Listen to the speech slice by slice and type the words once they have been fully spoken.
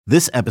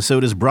This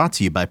episode is brought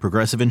to you by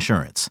Progressive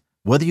Insurance.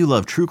 Whether you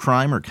love true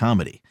crime or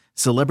comedy,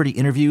 celebrity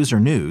interviews or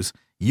news,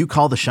 you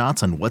call the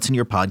shots on what's in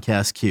your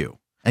podcast queue.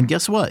 And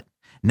guess what?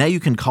 Now you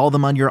can call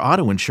them on your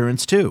auto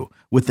insurance too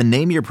with the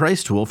Name Your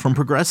Price tool from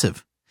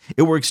Progressive.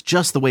 It works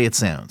just the way it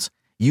sounds.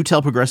 You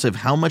tell Progressive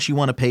how much you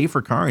want to pay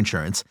for car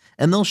insurance,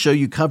 and they'll show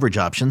you coverage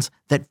options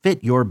that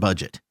fit your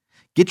budget.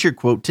 Get your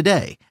quote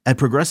today at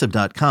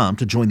Progressive.com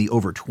to join the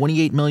over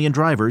 28 million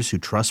drivers who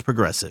trust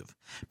Progressive.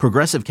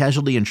 Progressive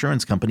Casualty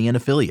Insurance Company and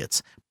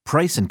Affiliates.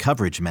 Price and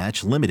coverage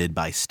match limited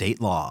by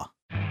state law.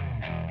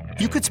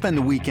 You could spend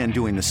the weekend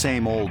doing the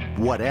same old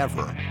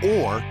whatever,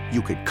 or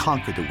you could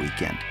conquer the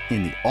weekend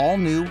in the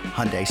all-new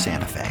Hyundai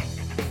Santa Fe.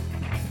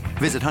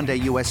 Visit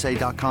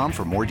HyundaiUSA.com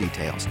for more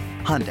details.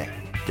 Hyundai,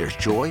 there's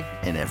joy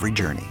in every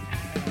journey.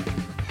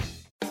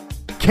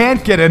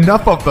 Can't get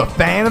enough of the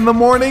fan in the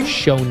morning?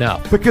 Shown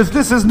up. Because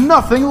this is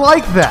nothing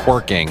like that.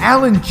 Working.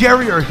 Al and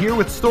Jerry are here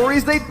with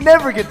stories they'd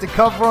never get to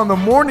cover on the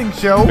morning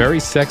show. Very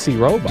sexy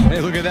robot.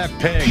 Hey, look at that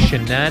pig.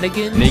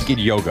 Shenanigans. Naked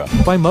yoga.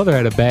 My mother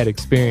had a bad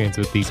experience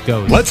with these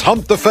ghosts. Let's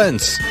hump the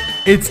fence.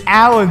 It's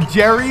Al and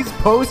Jerry's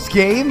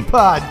post-game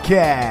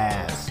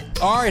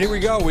podcast. All right, here we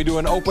go. We do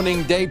an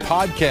opening day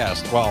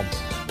podcast. Well,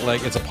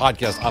 like it's a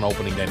podcast on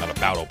opening day, not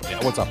about opening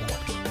day. What's up, Mark?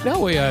 No,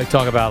 we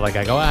talk about, like,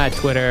 I go,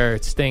 Twitter,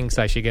 it stinks,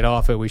 I should get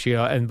off it, we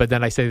should, but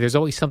then I say there's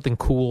always something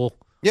cool.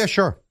 Yeah,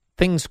 sure.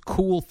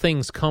 Cool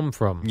things come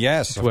from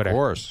Twitter. Of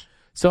course.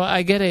 So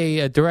I get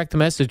a direct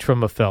message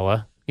from a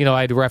fella. You know,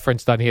 I'd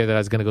referenced on here that I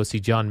was going to go see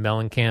John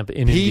Mellencamp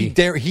in He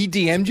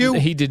DM'd you?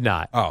 He did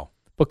not. Oh.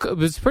 But it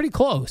was pretty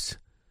close.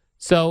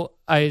 So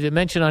I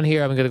mentioned on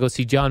here I'm going to go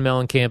see John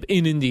Mellencamp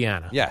in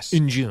Indiana. Yes.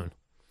 In June.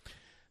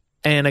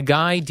 And a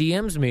guy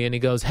DMs me and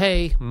he goes,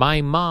 hey, my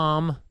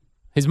mom,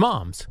 his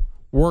mom's,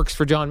 works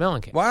for John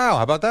Mellencamp. Wow,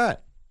 how about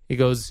that? He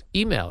goes,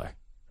 email her.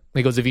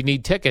 He goes, if you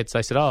need tickets. I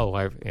said, I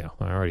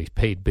already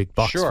paid big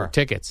bucks for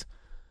tickets.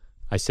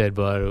 I said,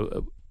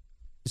 but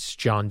is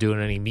John doing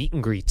any meet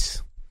and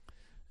greets?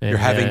 And, you're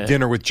having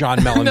dinner with John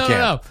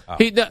Mellencamp.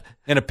 No. Oh.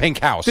 In a pink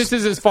house. This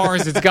is as far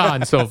as it's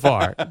gone so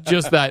far.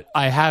 Just that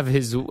I have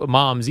his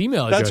mom's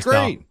email address. That's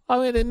great.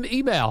 Now. I mean, an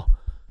email.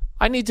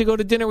 I need to go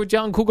to dinner with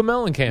John Cougar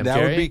Mellencamp.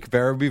 That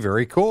would be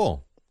very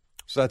cool.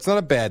 So that's not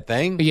a bad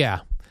thing. Yeah.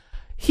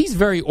 He's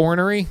very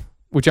ornery,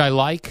 which I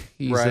like.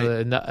 He's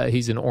right.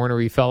 He's an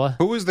ornery fella.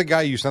 Who was the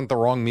guy you sent the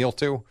wrong meal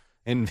to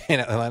in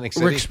Atlantic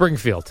City? Rick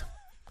Springfield.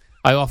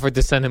 I offered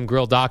to send him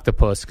grilled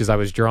octopus because I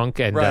was drunk,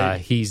 and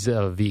he's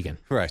a vegan.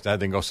 Right, that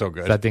didn't go so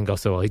good. That didn't go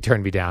so well. He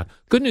turned me down.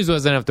 Good news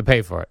was I didn't have to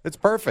pay for it. It's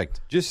perfect.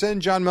 Just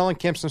send John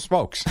Mellencamp some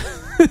smokes.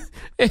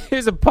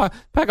 Here's a pack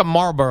of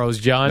Marlboros,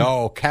 John.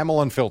 No,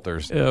 Camel and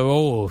filters.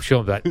 Show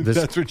him that.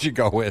 That's what you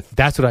go with.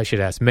 That's what I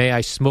should ask. May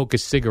I smoke a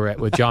cigarette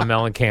with John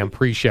Mellencamp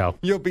pre-show?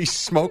 You'll be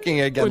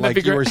smoking again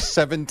like you were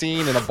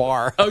 17 in a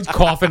bar. I was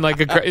coughing like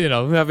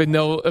having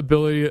no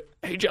ability to,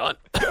 hey, John.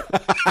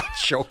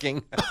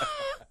 Choking.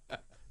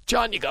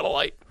 John, you got a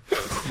light.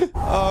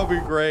 Oh,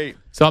 it'll be great.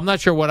 So I'm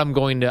not sure what I'm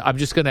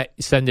just going to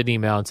send an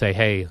email and say,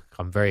 hey,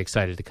 I'm very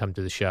excited to come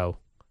to the show.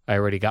 I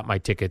already got my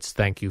tickets.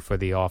 Thank you for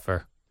the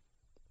offer.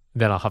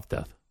 Then I'll have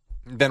to.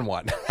 Then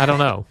what? I don't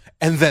know.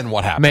 And then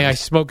what happens? May I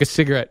smoke a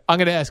cigarette? I'm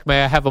going to ask,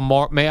 may I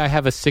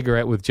have a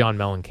cigarette with John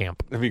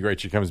Mellencamp? It'd be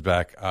great. She comes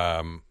back.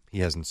 He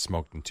hasn't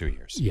smoked in 2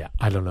 years. Yeah,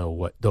 I don't know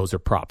what. Those are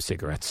prop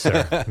cigarettes,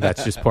 sir.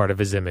 That's just part of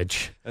his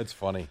image. That's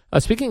funny.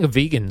 Speaking of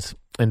vegans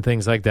and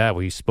things like that,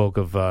 we spoke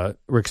of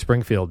Rick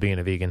Springfield being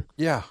a vegan.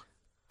 Yeah.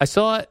 I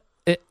saw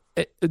it.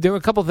 There were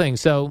a couple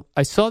things. So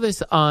I saw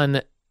this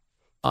on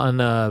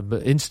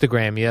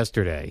Instagram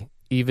yesterday,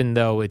 even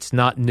though it's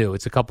not new.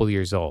 It's a couple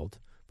years old.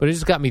 But it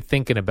just got me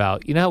thinking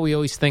about, how we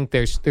always think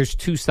there's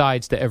two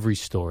sides to every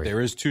story. There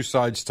is two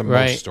sides to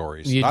right? most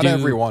stories. Not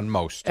everyone,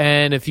 most.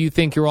 And if you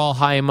think you're all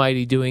high and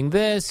mighty doing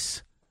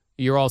this,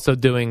 you're also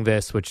doing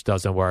this, which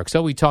doesn't work.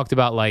 So we talked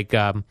about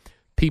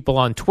people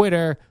on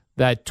Twitter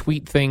that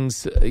tweet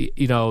things,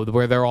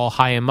 where they're all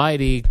high and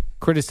mighty,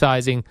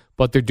 criticizing,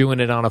 but they're doing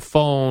it on a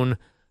phone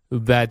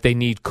that they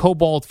need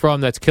cobalt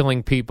from that's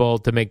killing people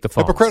to make the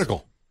phone.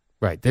 Hypocritical.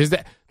 Right. There's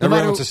that.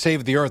 Everyone wants to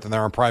save the earth, and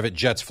they're on private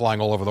jets flying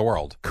all over the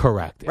world.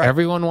 Correct. Right.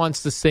 Everyone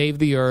wants to save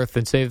the earth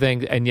and save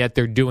things, and yet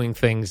they're doing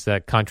things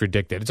that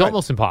contradict it. It's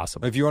almost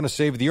impossible. If you want to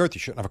save the earth, you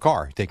shouldn't have a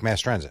car. You take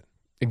mass transit.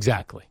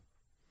 Exactly.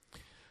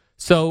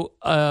 So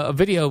a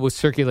video was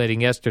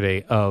circulating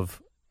yesterday of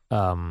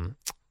the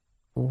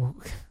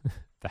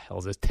hell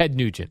is this? Ted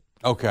Nugent.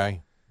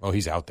 Okay. Well,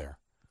 he's out there.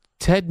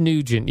 Ted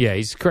Nugent. Yeah,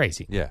 he's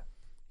crazy. Yeah.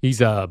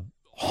 He's a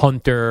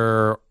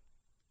hunter.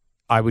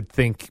 I would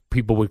think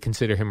people would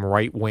consider him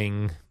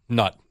right-wing.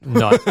 Nut.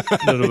 A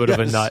little bit of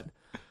a nut.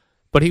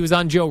 But he was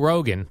on Joe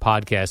Rogan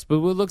podcast, but it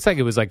looks like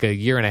it was like a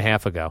year and a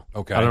half ago.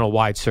 Okay. I don't know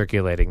why it's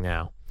circulating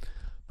now.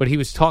 But he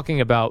was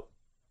talking about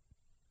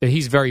that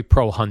he's very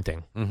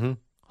pro-hunting. Mm-hmm.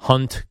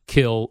 Hunt,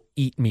 kill,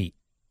 eat meat.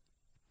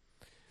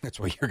 That's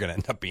what you're going to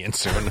end up being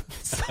soon.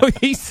 So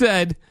he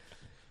said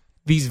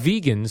these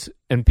vegans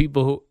and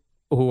people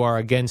who are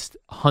against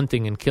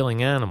hunting and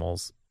killing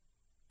animals,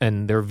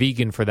 and they're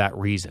vegan for that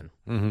reason.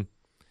 Mm-hmm.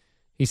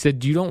 He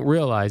said, you don't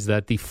realize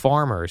that the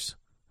farmers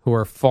who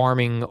are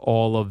farming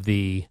all of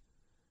the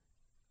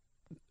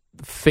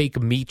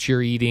fake meat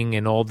you're eating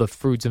and all the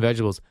fruits and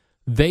vegetables,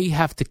 they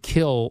have to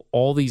kill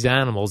all these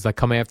animals that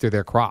come after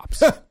their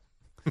crops.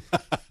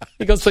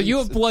 He goes, so you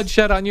have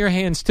bloodshed on your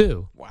hands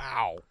too.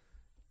 Wow.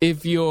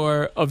 If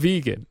you're a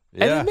vegan.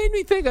 Yeah. And it made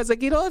me think, I was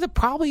like, that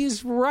probably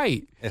is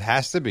right. It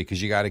has to be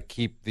because you got to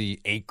keep the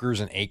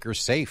acres and acres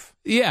safe.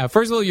 Yeah,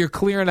 first of all, you're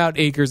clearing out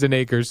acres and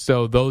acres,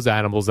 so those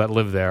animals that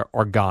live there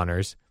are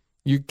goners.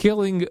 You're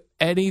killing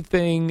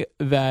anything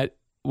that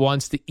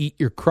wants to eat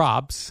your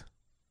crops.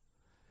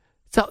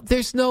 So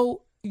there's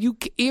no,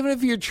 even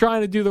if you're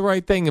trying to do the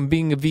right thing and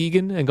being a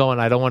vegan and going,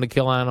 I don't want to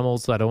kill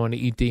animals, I don't want to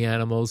eat the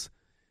animals.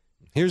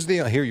 Here,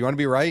 you want to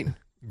be right?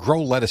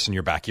 Grow lettuce in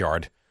your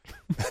backyard.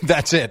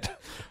 That's it.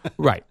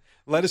 Right.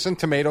 Lettuce and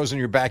tomatoes in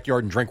your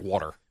backyard and drink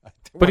water.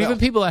 But even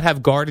people that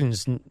have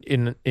gardens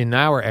in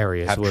our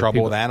areas have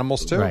trouble with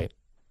animals too. Right.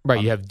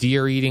 Right. You have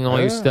deer eating all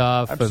your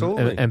stuff.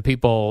 Absolutely. And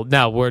people,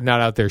 now we're not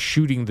out there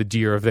shooting the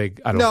deer if they,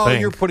 I don't think. No,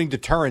 you're putting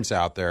deterrents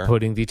out there.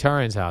 Putting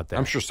deterrents out there.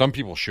 I'm sure some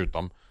people shoot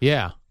them.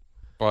 Yeah.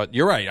 But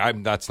you're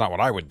right. That's not what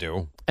I would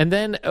do. And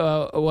then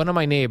one of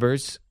my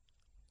neighbors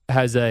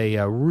has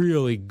a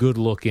really good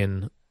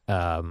looking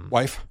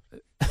Wife?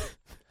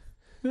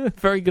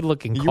 very good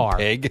looking car.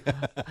 You pig.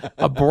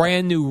 A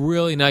brand new,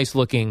 really nice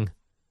looking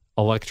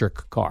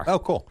electric car. Oh,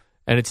 cool.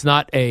 And it's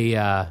not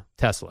a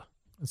Tesla.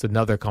 It's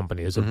another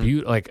company. It's a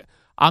like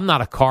I'm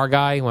not a car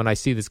guy. When I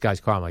see this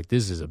guy's car, I'm like,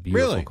 this is a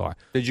beautiful car.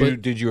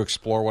 Did you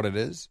explore what it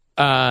is?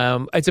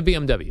 It's a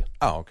BMW.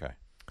 Oh, okay.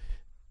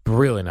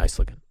 Really nice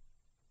looking.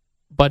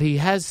 But he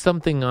has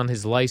something on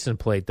his license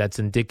plate that's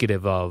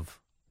indicative of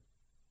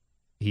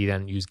he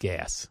doesn't use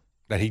gas.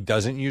 That he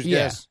doesn't use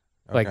gas?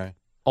 Okay. Like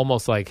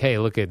almost like, hey,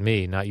 look at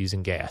me not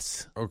using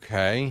gas.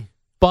 Okay.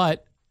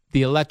 But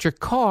the electric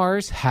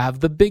cars have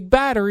the big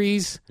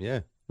batteries,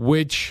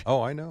 which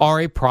I know.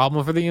 are a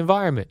problem for the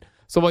environment.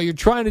 So while you're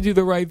trying to do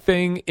the right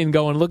thing in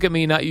going, look at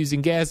me not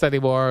using gas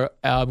anymore,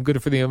 I'm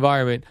good for the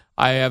environment,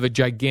 I have a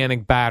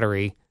gigantic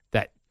battery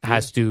that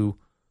has to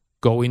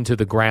go into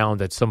the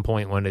ground at some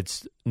point when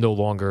it's no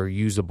longer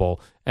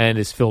usable and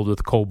is filled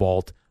with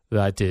cobalt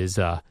that is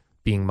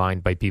being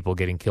mined by people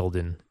getting killed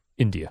in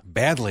India.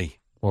 Badly.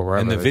 Or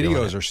wherever. And the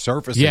videos are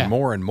surfacing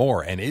more and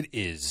more, and it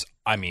is,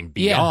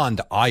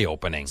 beyond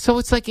eye-opening. So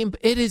it's like,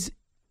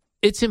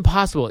 it's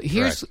impossible.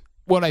 Here's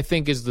what I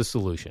think is the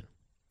solution.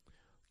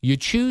 You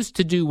choose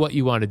to do what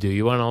you want to do.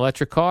 You want an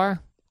electric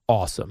car?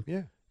 Awesome.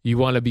 Yeah. You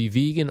want to be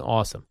vegan?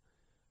 Awesome.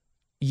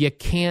 You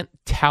can't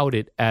tout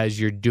it as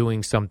you're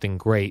doing something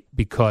great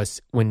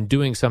because when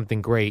doing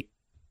something great,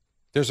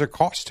 there's a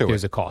cost to it.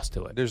 There's a cost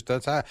to it.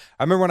 I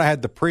remember when I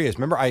had the Prius.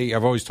 Remember,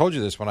 I've always told you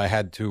this, when I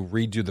had to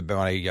redo when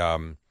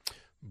I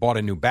bought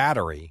a new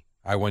battery,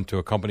 I went to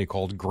a company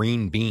called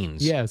Green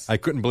Beans. Yes. I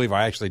couldn't believe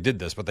I actually did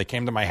this, but they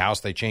came to my house,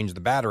 they changed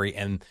the battery,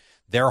 and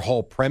their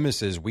whole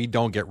premise is we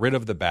don't get rid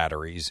of the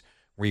batteries,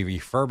 we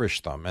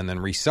refurbish them and then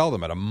resell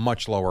them at a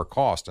much lower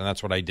cost. And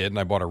that's what I did, and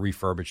I bought a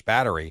refurbished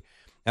battery.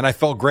 And I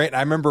felt great. I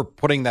remember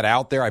putting that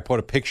out there. I put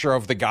a picture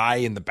of the guy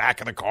in the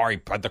back of the car. He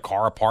put the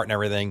car apart and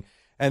everything.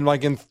 And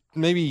like in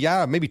maybe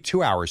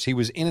 2 hours, he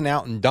was in and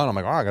out and done. I'm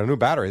like, I got a new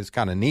battery. It's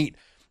kind of neat.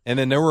 And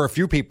then there were a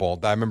few people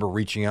that I remember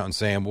reaching out and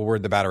saying, well,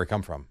 where'd the battery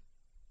come from?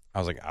 I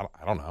was like,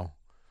 I don't know.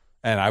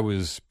 And I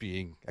was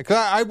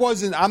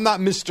because I'm not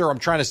I'm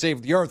trying to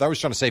save the earth. I was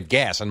trying to save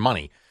gas and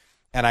money.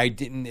 And I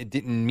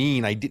didn't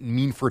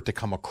mean for it to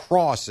come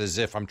across as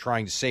if I'm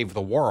trying to save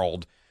the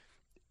world.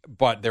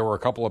 But there were a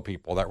couple of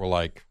people that were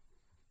like,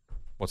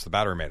 what's the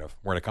battery made of?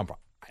 Where'd it come from?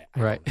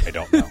 I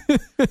don't know.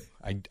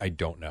 I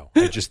don't know.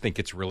 I just think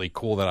it's really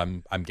cool that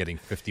I'm getting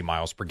 50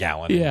 miles per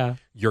gallon. And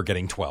you're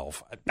getting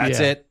 12. That's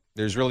it.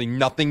 There's really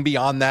nothing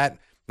beyond that.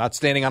 Not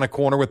standing on a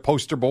corner with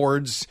poster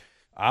boards.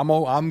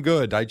 I'm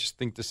good. I just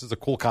think this is a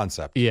cool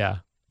concept. Yeah.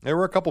 There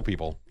were a couple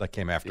people that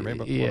came after me,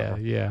 but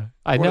yeah.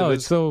 I know.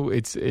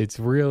 It's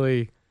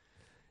really.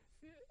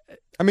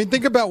 I mean,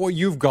 think about what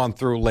you've gone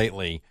through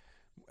lately,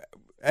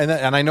 and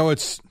I know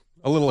it's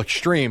a little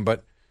extreme,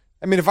 but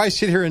I mean, if I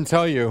sit here and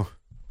tell you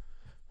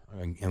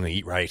I'm going to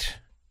eat right,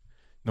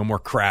 no more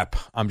crap,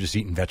 I'm just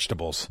eating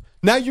vegetables.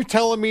 Now you're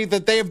telling me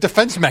that they have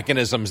defense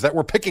mechanisms that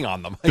we're picking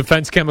on them.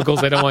 Defense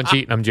chemicals. They don't want you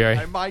eating them, Jerry.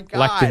 Oh my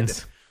God.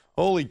 Lectins.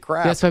 Holy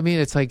crap. That's what I mean.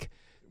 It's like.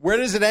 Where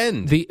does it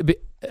end?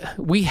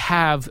 We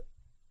have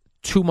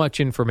too much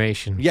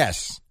information.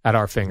 Yes. At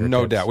our fingertips.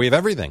 No doubt. We have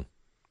everything.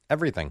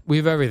 Everything. We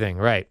have everything,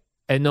 right.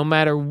 And no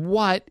matter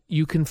what,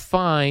 you can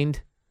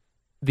find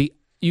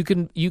you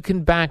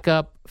can back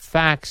up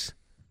facts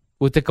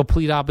with the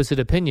complete opposite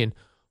opinion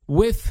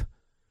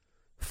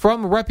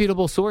from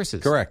reputable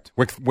sources. Correct.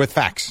 With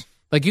facts.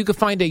 Like you could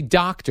find a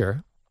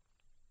doctor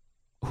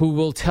who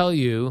will tell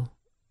you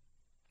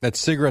that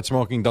cigarette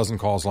smoking doesn't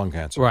cause lung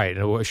cancer. Right.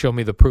 Show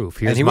me the proof.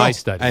 Here's my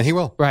studies. And he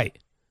will. Right.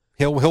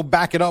 He'll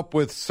back it up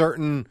with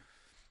certain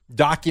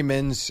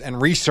documents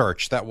and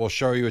research that will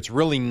show you it's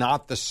really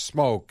not the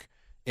smoke.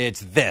 It's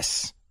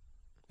this.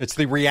 It's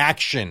the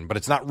reaction, but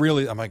it's not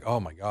really. I'm like, oh,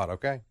 my God,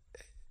 okay.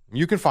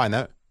 You can find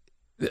that.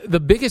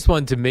 The biggest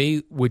one to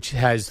me, which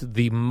has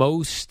the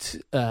most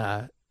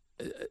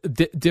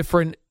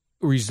different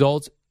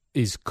results,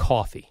 is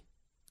coffee.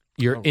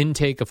 Your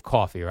intake of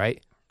coffee, right?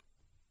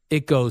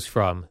 It goes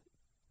from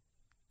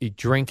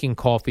drinking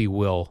coffee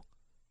will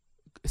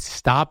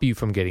stop you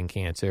from getting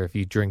cancer if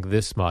you drink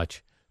this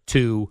much,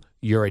 to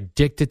you're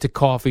addicted to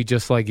coffee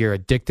just like you're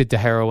addicted to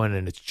heroin,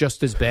 and it's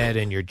just as bad,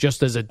 and you're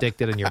just as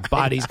addicted, and your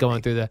body's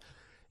going through that.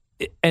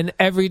 And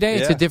every day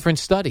it's a different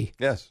study.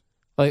 Yes.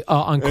 Like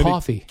on and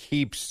coffee. It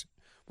keeps.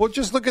 Well,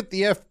 just look at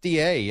the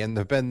FDA and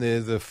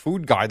the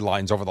food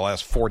guidelines over the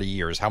last 40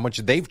 years, how much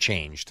they've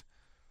changed.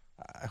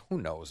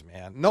 Who knows,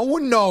 man? No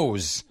one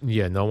knows.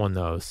 Yeah, no one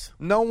knows.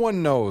 No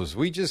one knows.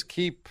 We just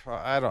keep,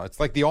 I don't know, it's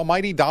like the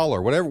almighty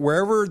dollar.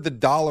 Wherever the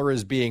dollar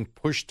is being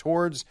pushed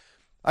towards,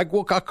 I'll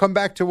come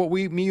back to what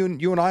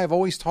you and I have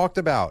always talked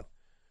about.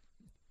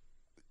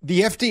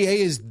 The FDA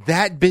is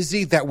that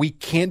busy that we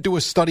can't do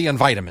a study on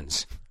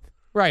vitamins.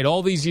 Right,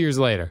 all these years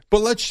later.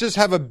 But let's just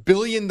have a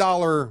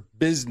billion-dollar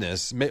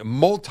business,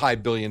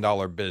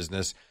 multi-billion-dollar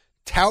business,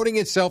 touting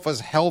itself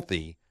as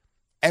healthy,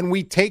 and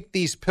we take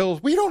these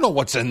pills. We don't know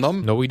what's in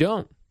them. No, we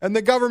don't. And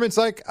the government's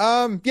like,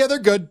 yeah, they're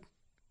good.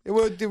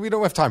 We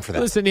don't have time for that.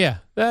 Listen,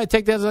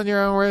 take that on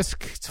your own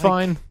risk. It's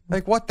fine.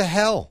 Like, what the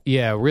hell?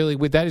 Yeah, really,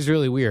 that is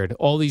really weird.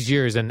 All these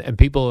years, and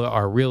people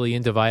are really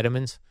into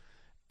vitamins,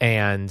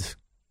 and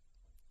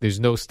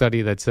there's no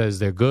study that says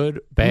they're good,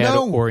 bad,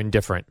 or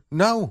indifferent.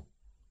 No.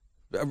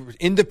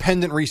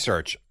 Independent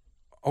research.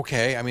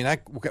 Okay, I mean,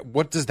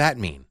 what does that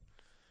mean?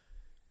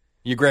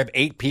 You grab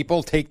 8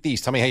 people, take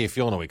these. Tell me how you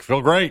feel in a week.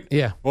 Feel great.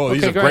 Yeah. Well,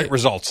 these are great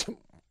results.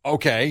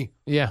 Okay.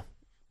 Yeah.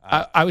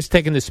 I was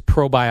taking this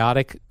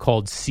probiotic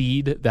called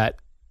Seed that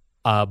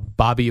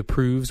Bobby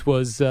Approves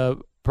was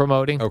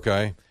promoting.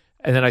 Okay.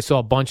 And then I saw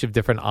a bunch of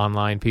different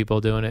online people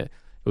doing it.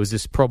 It was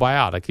this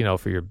probiotic,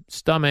 for your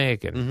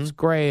stomach, and it's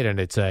great. And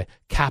it's a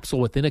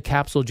capsule within a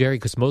capsule, Jerry,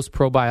 because most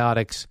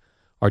probiotics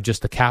are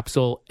just a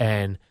capsule,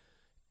 and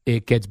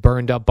it gets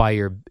burned up by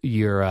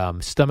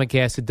your stomach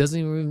acid. Doesn't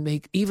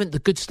even the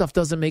good stuff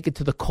doesn't make it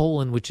to the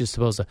colon, which is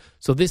supposed to.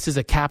 So this is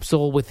a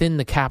capsule within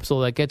the capsule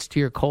that gets to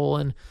your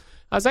colon.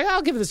 I was like,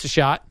 I'll give this a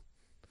shot.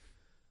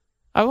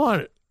 I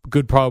want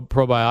good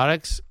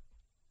probiotics.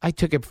 I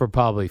took it for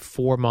probably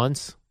 4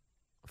 months,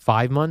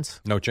 5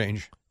 months. No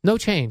change. No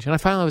change. And I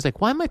finally was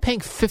like, why am I paying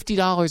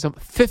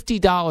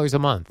 $50 a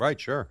month? Right,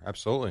 sure.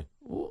 Absolutely.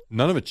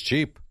 None of it's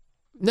cheap.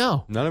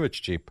 No. None of it's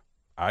cheap.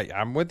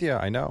 I'm with you.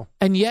 I know.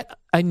 And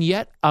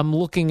yet I'm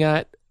looking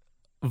at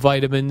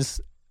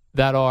vitamins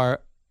that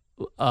are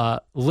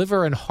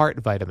liver and heart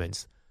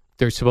vitamins.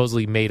 They're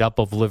supposedly made up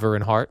of liver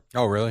and heart.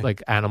 Oh, really?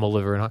 Like animal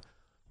liver and heart.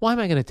 Why am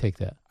I going to take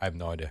that? I have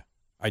no idea.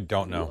 I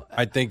don't know.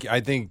 I think.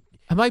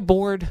 Am I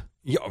bored?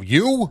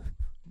 You?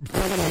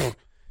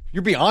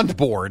 You're beyond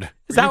bored.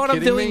 Is that what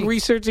I'm doing? Me?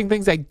 Researching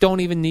things I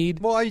don't even need?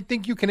 Well, I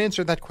think you can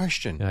answer that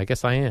question. Yeah, I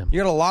guess I am.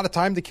 You got a lot of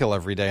time to kill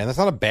every day, and that's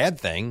not a bad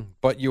thing,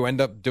 but you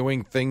end up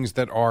doing things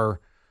that are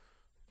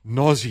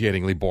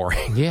nauseatingly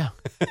boring. Yeah.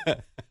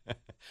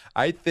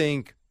 I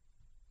think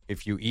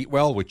if you eat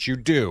well, which you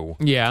do,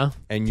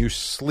 and you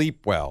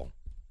sleep well,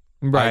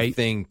 right. I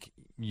think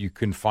you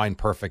can find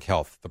perfect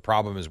health. The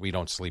problem is we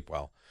don't sleep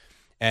well.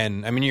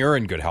 And, I mean, you're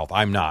in good health.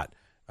 I'm not.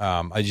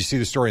 Did you see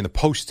the story in the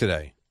Post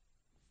today?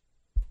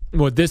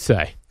 What'd this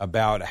say?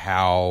 About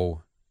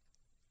how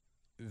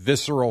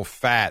visceral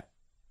fat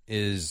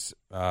is,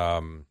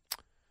 what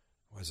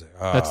is it?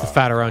 That's the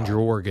fat around your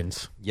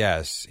organs.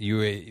 Yes.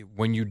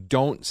 When you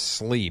don't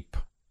sleep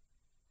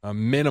a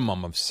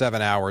minimum of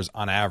 7 hours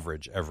on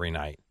average every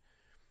night,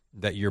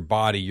 that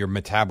your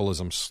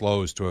metabolism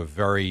slows to a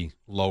very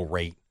low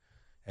rate,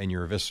 and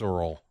your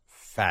visceral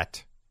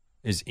fat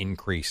is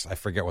increased. I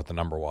forget what the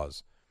number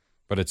was,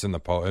 but it's in the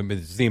Post. I mean,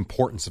 it's the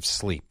importance of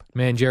sleep.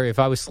 Man, Jerry, if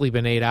I was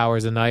sleeping 8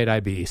 hours a night,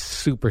 I'd be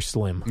super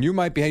slim. You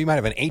might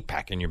have an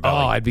 8-pack in your belly.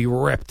 Oh, I'd be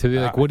ripped. To be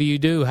like, what do you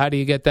do? How do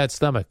you get that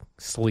stomach?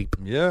 Sleep.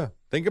 Yeah.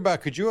 Think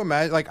about, could you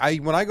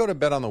imagine, when I go to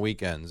bed on the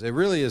weekends, it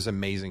really is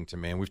amazing to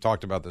me, and we've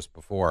talked about this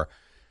before,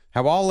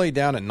 how I'll lay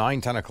down at 9,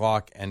 10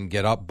 o'clock and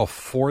get up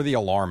before the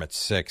alarm at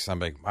 6. I'm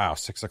like, wow,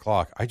 6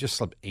 o'clock. I just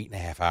slept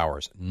 8.5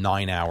 hours,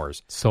 9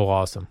 hours. So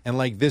awesome. And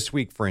like this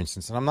week, for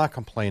instance, and I'm not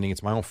complaining,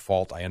 it's my own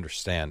fault, I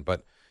understand,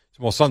 but,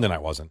 well, Sunday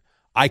night wasn't.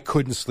 I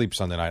couldn't sleep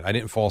Sunday night. I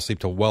didn't fall asleep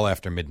till well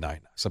after midnight.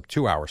 I slept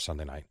 2 hours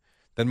Sunday night.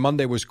 Then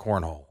Monday was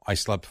cornhole. I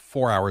slept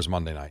 4 hours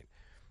Monday night.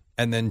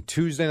 And then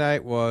Tuesday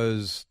night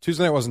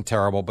wasn't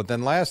terrible, but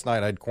then last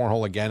night I had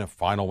cornhole again, a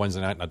final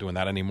Wednesday night, not doing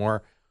that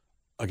anymore.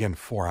 Again,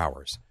 4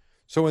 hours.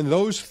 So in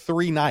those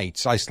 3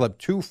 nights, I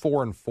slept 2,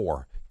 4, and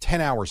 4. 10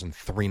 hours in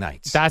 3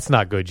 nights. That's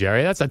not good,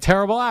 Jerry. That's a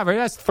terrible average.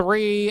 That's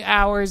 3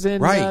 hours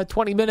and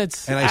 20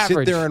 minutes and average. I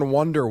sit there and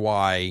wonder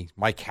why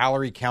my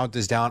calorie count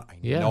is down. I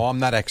know I'm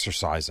not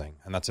exercising,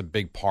 and that's a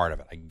big part of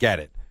it. I get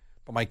it.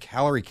 But my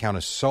calorie count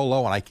is so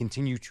low, and I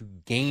continue to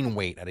gain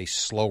weight at a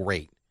slow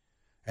rate.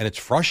 And it's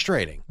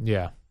frustrating.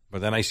 Yeah.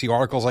 But then I see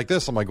articles like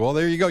this. I'm like, well,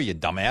 there you go, you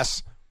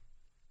dumbass.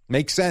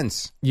 Makes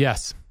sense.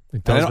 Yes.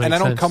 It does and I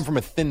don't sense. come from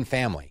a thin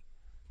family.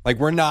 Like,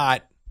 we're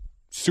not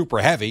super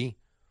heavy,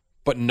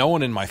 But no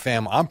one in my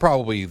family, I'm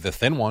probably the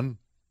thin one.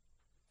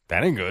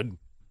 That ain't good,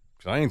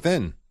 because I ain't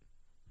thin.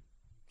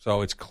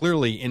 So it's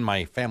clearly in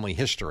my family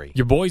history.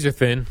 Your boys are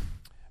thin.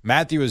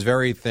 Matthew is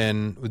very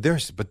thin.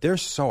 But they're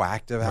so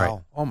active, Al.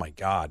 Right. Oh, my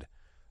God.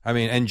 I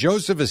mean, and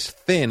Joseph is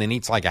thin and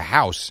eats like a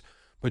house.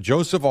 But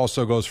Joseph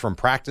also goes from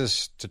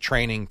practice to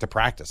training to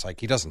practice. Like,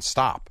 he doesn't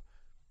stop.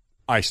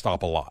 I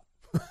stop a lot.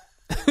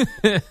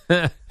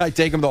 I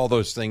take him to all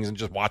those things and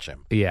just watch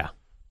him. Yeah.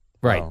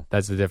 Right. Oh.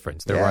 That's the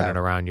difference. They're Yeah. running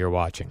around, you're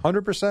watching.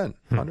 100%.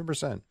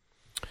 100%.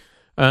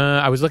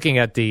 I was looking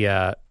at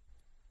the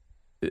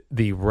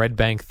Red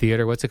Bank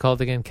Theater. What's it called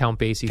again? Count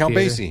Basie Count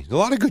Theater. Basie. There's a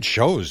lot of good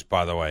shows,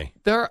 by the way.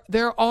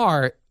 There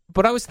are,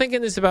 but I was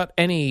thinking this about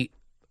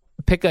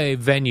pick a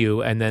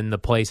venue and then the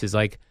places.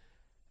 Like,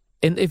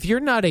 and if you're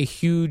not a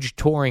huge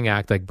touring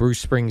act like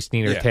Bruce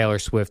Springsteen or Yeah. Taylor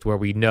Swift, where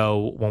we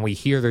know when we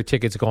hear their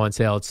tickets go on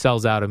sale, it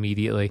sells out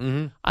immediately.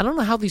 I don't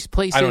know how these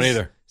places I don't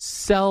either.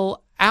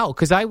 sell out.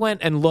 Because I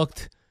went and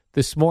looked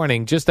this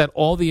morning just at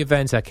all the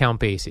events at Count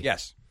Basie.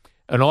 Yes.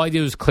 And all I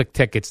do is click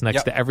tickets next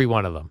Yep. to every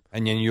one of them.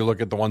 And then you look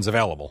at the ones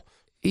available.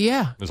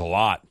 Yeah. There's a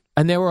lot.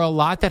 And there were a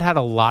lot that had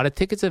a lot of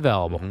tickets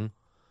available.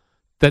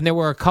 Then there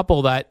were a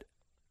couple that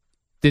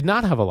did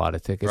not have a lot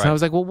of tickets. Right. And I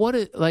was like, well,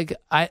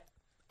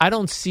 I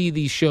don't see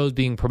these shows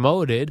being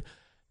promoted.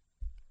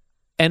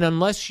 And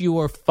unless you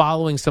are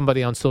following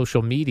somebody on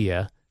social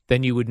media,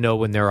 then you would know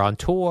when they're on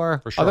tour.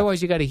 For sure.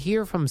 Otherwise, you got to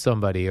hear from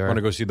somebody. Or Want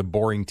to go see the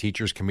Boring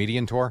Teachers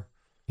Comedian Tour?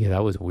 Yeah,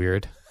 that was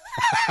weird.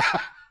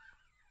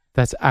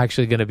 That's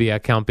actually going to be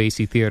at Count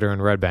Basie Theater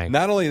in Red Bank.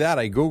 Not only that,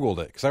 I Googled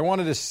it because I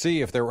wanted to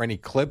see if there were any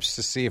clips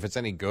to see if it's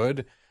any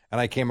good.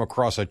 And I came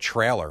across a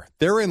trailer.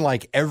 They're in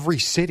like every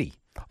city.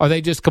 Are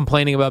they just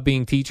complaining about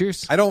being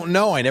teachers? I don't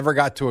know. I never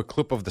got to a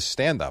clip of the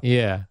stand-up.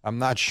 Yeah. I'm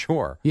not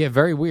sure. Yeah,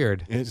 very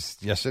weird.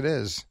 Yes, it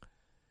is.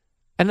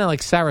 And then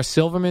like Sarah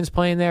Silverman's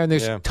playing there, and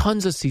there's Yeah.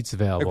 tons of seats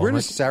available. Like, where I'm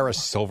does like, Sarah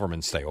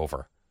Silverman stay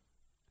over?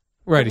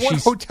 right, What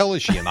she's hotel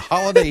is she in? The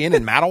Holiday Inn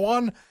in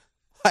Matawan?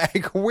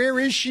 Like, where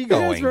is she Yeah,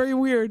 going? it's very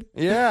weird.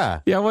 Yeah.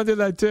 Yeah, I wondered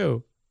that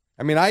too.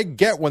 I mean, I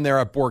get when they're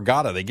at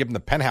Borgata. They give them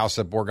the penthouse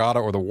at Borgata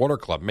or the Water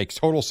Club. Makes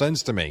total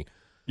sense to me.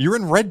 You're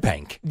in Red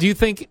Bank. Do you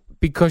think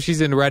because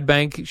she's in Red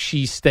Bank,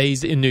 she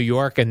stays in New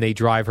York and they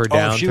drive her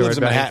down if she to lives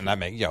Red in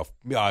Bank?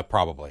 Manhattan,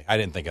 probably. I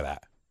didn't think of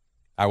that.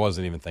 I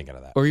wasn't even thinking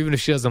of that. Or even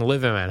if she doesn't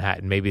live in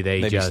Manhattan, maybe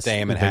they just stay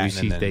in Manhattan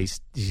Maybe and then-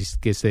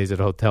 she stays at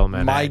a hotel in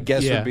Manhattan. My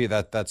guess Yeah. would be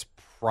that that's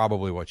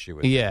probably what she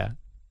would do. Yeah.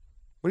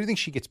 What do you think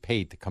she gets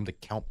paid to come to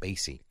Count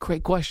Basie?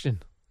 Great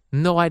question.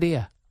 No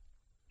idea.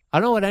 I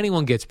don't know what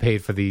anyone gets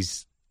paid for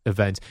these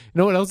events. You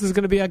know what else is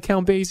going to be at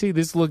Count Basie?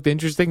 This looked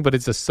interesting, but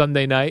it's a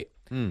Sunday night.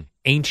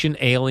 Ancient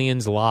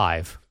Aliens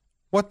Live.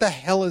 What the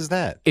hell is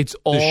that? It's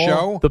all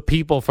show? the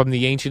people from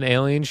the Ancient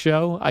Aliens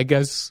show. I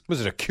guess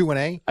Was it a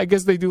Q&A?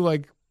 they do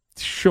like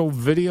show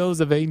videos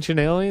of ancient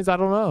aliens. I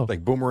don't know.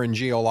 Like Boomer and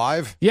Geo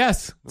Live?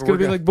 Yes, it's We're going to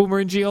be gonna- like Boomer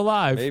and Geo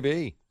Live.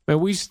 Maybe. When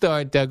we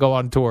start to go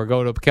on tour,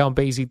 go to Count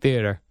Basie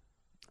Theater.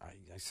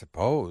 I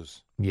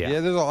suppose. Yeah.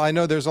 I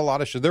know there's a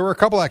lot of shows. There were a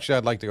couple actually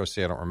I'd like to go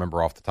see. I don't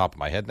remember off the top of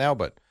my head now,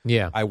 but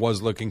Yeah, I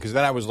was looking because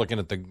then I was looking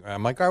at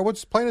I'm like, all right,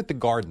 what's playing at the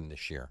Garden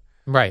this year?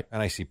 right.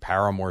 And I see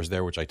Paramore's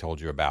there, which I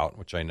told you about,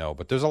 which I know.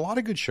 But there's a lot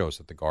of good shows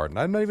at the Garden.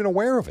 I'm not even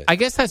aware of it. I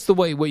guess that's the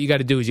way. What you got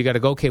to do is you got to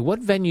go. Okay, what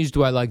venues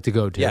do I like to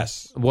go to?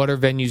 Yes. What are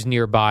venues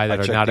nearby that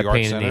I are check not a the Art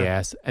pain in the Center.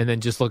 ass, and then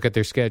just look at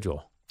their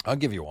schedule. I'll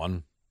give you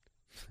one.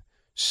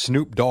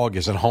 Snoop Dogg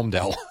is in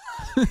Homedale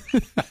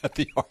at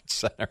the Art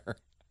Center.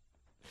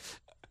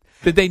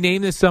 Did they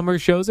name the summer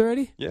shows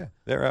already? Yeah,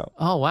 they're out.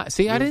 Oh wow!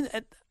 See, I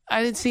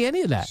didn't see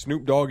any of that.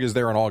 Snoop Dogg is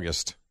there in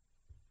August.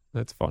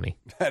 That's funny.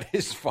 That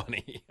is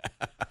funny.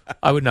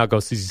 I would not go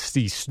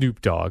see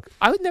Snoop Dogg.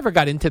 I would never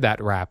got into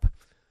that rap.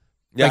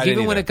 Yeah, like I didn't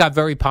even when either. it got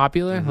very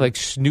popular, like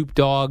Snoop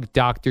Dogg,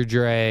 Dr.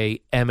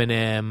 Dre,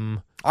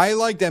 Eminem. I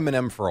liked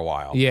Eminem for a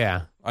while.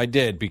 Yeah, I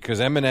did because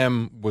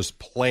Eminem was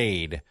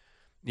played,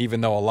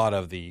 even though a lot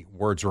of the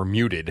words were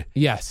muted.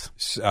 yes,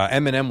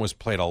 Eminem was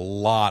played a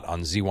lot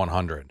on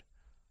Z100.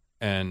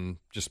 And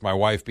just my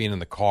wife being in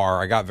the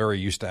car, I got very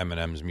used to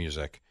Eminem's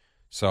music.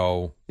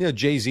 So, yeah,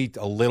 Jay-Z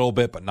a little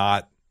bit, but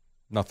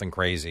nothing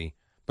crazy.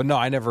 But no,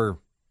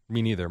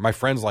 me neither. My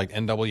friends liked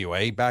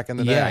NWA back in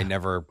the day. Yeah. I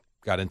never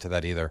got into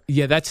that either.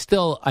 yeah. That's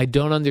still I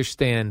don't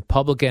understand.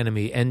 Public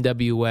Enemy,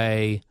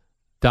 NWA,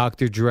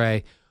 Dr.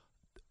 Dre.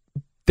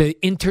 The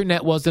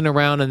internet wasn't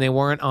around and they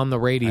weren't on the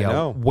radio. I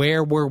know.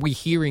 Where were we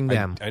hearing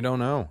them? I don't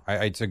know.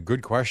 It's a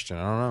good question.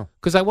 I don't know.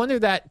 Because I wondered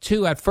that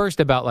too at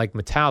first about like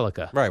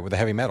Metallica. Right, with the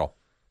heavy metal.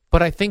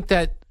 But I think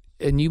that,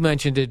 and you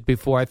mentioned it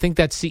before, I think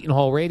that Seton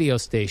Hall radio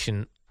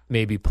station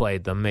maybe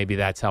played them. Maybe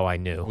that's how I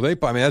knew. Well,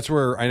 that's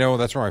where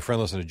my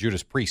friend listened to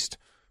Judas Priest.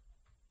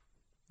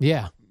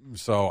 Yeah.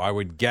 So I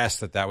would guess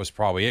that was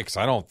probably it because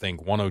I don't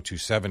think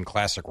 102.7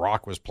 Classic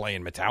Rock was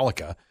playing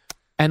Metallica.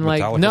 And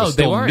like, Metallica no, was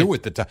they still weren't. new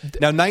at the time.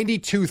 Now,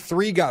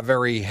 92.3 got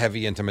very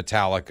heavy into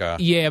Metallica.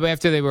 Yeah, but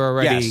after they were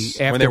already, Yes,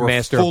 after when they were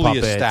Master fully of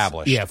Puppets.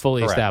 established. Yeah,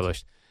 fully Correct.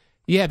 established.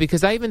 Yeah,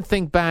 because I even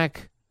think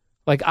back,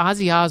 like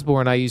Ozzy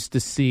Osbourne I used to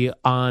see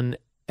on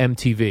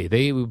MTV.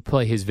 They would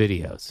play his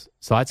videos.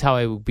 So that's how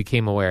I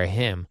became aware of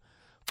him.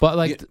 But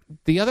like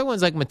the other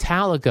ones, like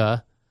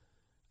Metallica,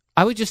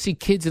 I would just see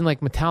kids in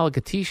like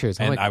Metallica T-shirts.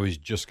 And I was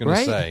just going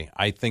to say,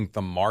 I think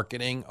the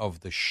marketing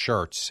of the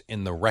shirts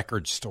in the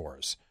record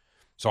stores.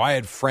 So I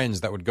had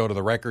friends that would go to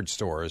the record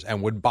stores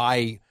and would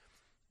buy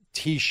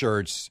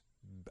T-shirts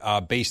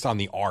based on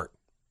the art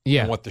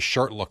and what the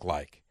shirt looked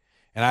like.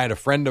 And I had a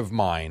friend of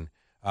mine,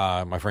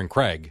 my friend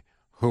Craig,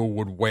 who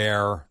would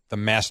wear the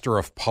Master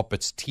of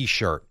Puppets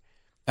T-shirt.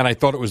 And I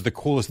thought it was the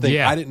coolest thing.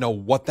 Yeah. I didn't know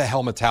what the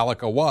hell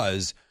Metallica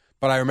was,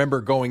 but I remember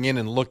going in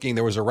and looking.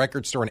 There was a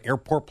record store in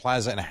Airport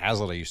Plaza in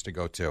Hazlitt I used to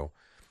go to.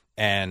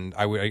 And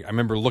I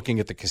remember looking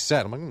at the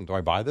cassette. I'm like, do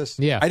I buy this?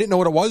 Yeah. I didn't know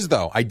what it was,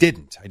 though. I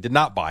didn't. I did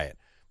not buy it.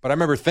 But I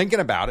remember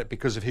thinking about it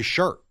because of his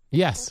shirt.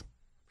 Yes.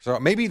 So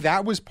maybe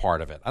that was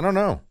part of it. I don't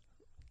know.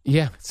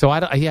 Yeah. So I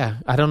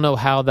don't know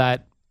how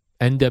that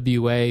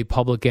NWA,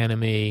 Public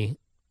Enemy,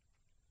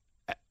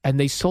 and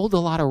they sold a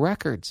lot of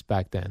records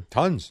back then.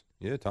 Tons.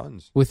 Yeah,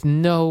 tons. With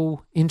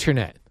no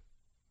internet.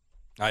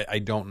 I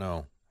don't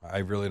know. I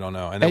really don't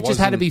know. And it just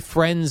had to be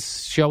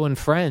friends showing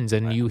friends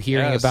and you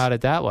hearing about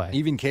it that way.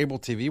 Even cable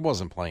TV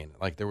wasn't playing it.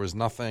 Like there was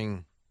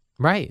nothing.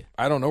 Right.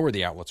 I don't know where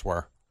the outlets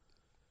were.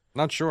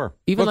 Not sure.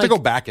 Even We'll have to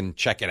go back and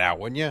check it out,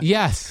 wouldn't you?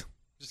 Yes.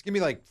 Just give me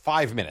like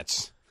 5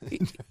 minutes.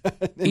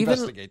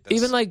 Investigate this.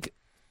 Even like,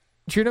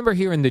 do you remember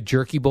hearing the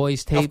Jerky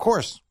Boys tape? Of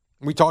course.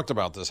 We talked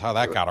about this, how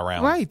that got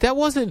around. Right. That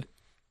wasn't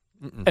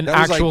an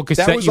that actual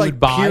cassette that was you like would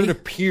buy.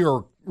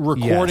 Peer-to-peer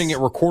recording it,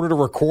 recorder to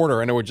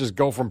recorder, and it would just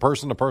go from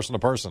person to person to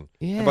person.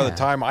 Yeah. And by the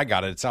time I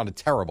got it, it sounded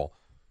terrible.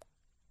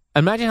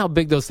 Imagine how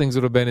big those things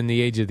would have been in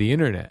the age of the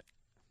internet.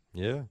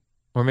 Yeah.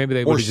 Or maybe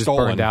they would have just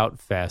burned out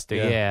faster.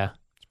 Yeah.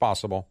 It's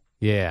possible.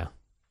 Yeah.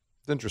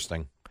 It's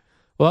interesting.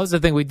 Well, that was the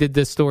thing. We did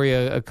this story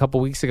a couple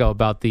weeks ago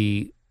about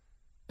the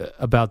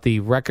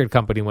record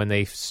company when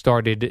they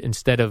started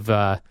instead of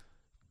the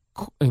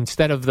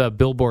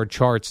Billboard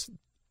charts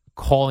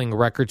calling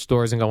record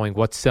stores and going,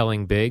 "What's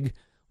selling big?"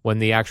 When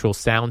the actual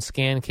sound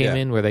scan came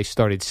in, where they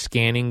started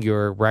scanning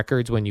your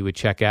records when you would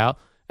check out,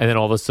 and then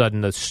all of a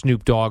sudden the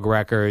Snoop Dogg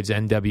records,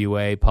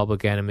 NWA,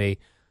 Public Enemy,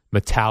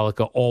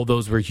 Metallica, all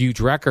those were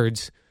huge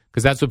records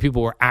because that's what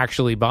people were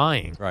actually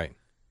buying, right?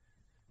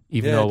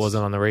 Even though it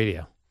wasn't on the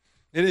radio.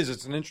 It is.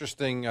 It's an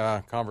interesting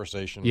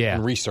conversation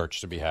and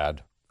research to be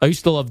had. I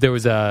used to love,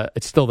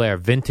 it's still there,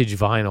 Vintage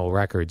Vinyl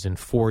Records in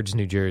Fords,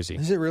 New Jersey.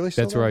 Is it really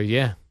still That's there? right,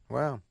 yeah.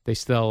 Wow. They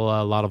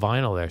sell a lot of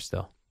vinyl there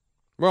still.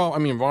 Well, I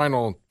mean,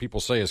 vinyl, people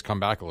say, has come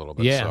back a little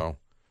bit, so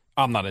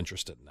I'm not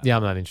interested in that. Yeah,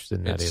 I'm not interested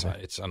in that either.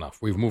 It's enough.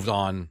 We've moved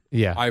on.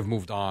 Yeah. I've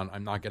moved on.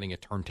 I'm not getting a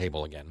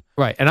turntable again.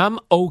 Right, and I'm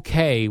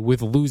okay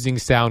with losing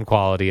sound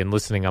quality and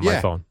listening on my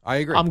phone. I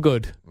agree. I'm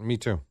good. Me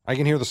too. I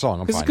can hear the song.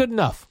 I'm fine. It's good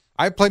enough.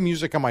 I play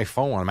music on my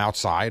phone when I'm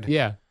outside.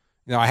 Yeah.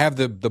 You know, I have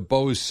the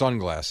Bose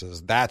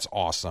sunglasses. That's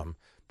awesome.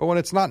 But when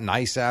it's not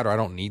nice out or I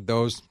don't need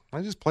those,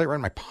 I just play it right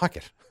in my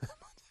pocket.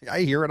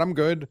 I hear it. I'm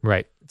good.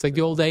 Right. It's like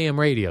the old AM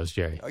radios,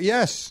 Jerry.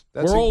 Yes.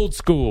 We're old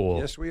school.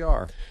 Yes, we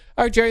are.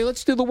 All right, Jerry,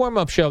 let's do the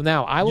warm-up show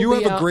now. You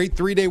have a great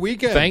 3-day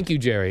weekend. Thank you,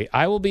 Jerry.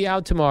 I will be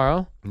out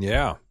tomorrow.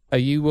 Yeah.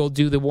 You will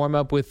do the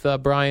warm-up with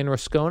Brian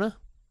Rascona?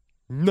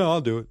 No,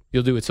 I'll do it.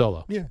 You'll do it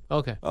solo? Yeah.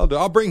 Okay.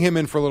 I'll bring him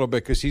in for a little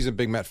bit because he's a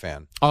big Met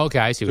fan. Oh, okay,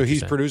 I see what So you're he's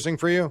saying. producing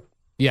for you?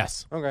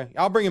 Yes. Okay.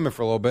 I'll bring him in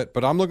for a little bit,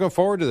 but I'm looking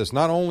forward to this.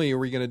 Not only are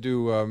we going to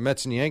do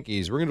Mets and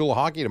Yankees, we're going to do a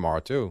little hockey tomorrow,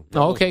 too.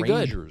 Okay,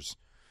 good. Rangers.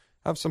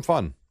 Have some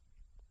fun.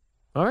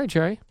 All right,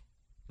 Jerry.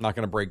 Not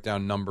going to break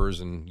down numbers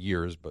and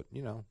years, but,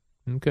 you know.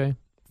 Okay.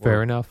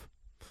 Fair enough.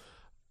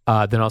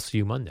 Then I'll see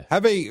you Monday.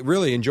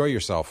 Really enjoy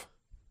yourself.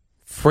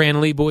 Fran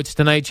Lebowitz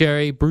tonight,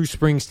 Jerry. Bruce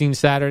Springsteen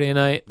Saturday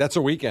night. That's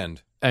a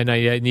weekend. And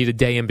I need a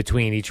day in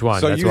between each one.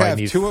 So That's you why I have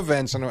need 2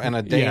 events and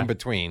a day in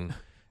between.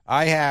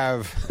 I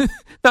have...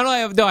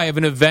 I have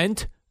an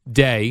event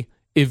day.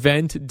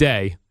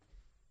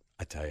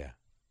 I tell you,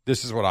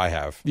 this is what I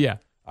have. Yeah.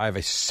 I have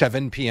a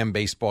 7 p.m.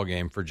 baseball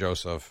game for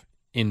Joseph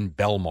in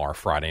Belmar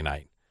Friday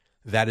night.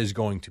 That is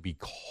going to be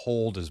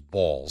cold as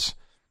balls.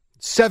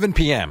 7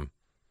 p.m.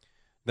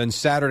 Then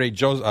Saturday,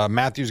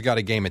 Matthew's got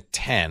a game at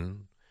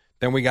 10.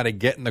 Then we got to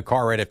get in the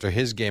car right after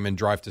his game and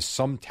drive to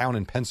some town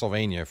in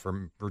Pennsylvania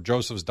for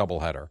Joseph's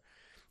doubleheader.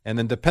 And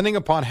then depending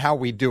upon how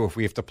we do, if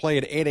we have to play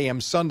at 8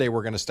 a.m. Sunday,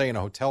 we're going to stay in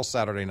a hotel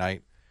Saturday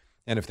night.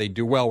 And if they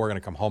do well, we're going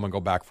to come home and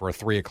go back for a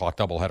 3 o'clock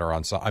doubleheader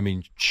on Sunday. I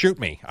mean, shoot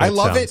me. I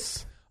love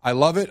it. I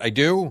love it. I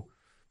do.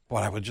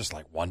 But I would just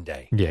like one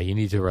day. Yeah, you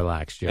need to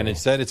relax, Jerry. And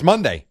instead, it's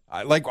Monday.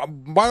 How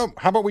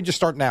about we just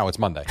start now? It's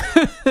Monday.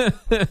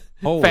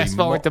 Fast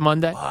forward to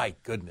Monday. My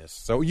goodness.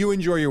 So you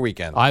enjoy your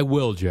weekend. I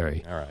will,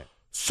 Jerry. All right.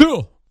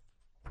 So.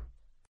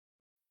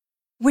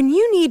 When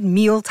you need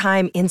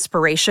mealtime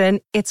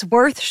inspiration, it's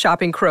worth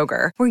shopping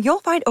Kroger, where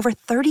you'll find over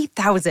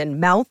 30,000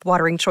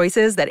 mouth-watering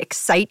choices that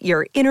excite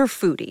your inner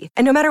foodie.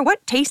 And no matter what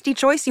tasty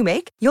choice you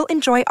make, you'll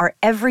enjoy our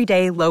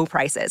everyday low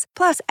prices,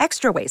 plus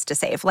extra ways to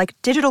save, like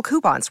digital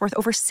coupons worth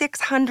over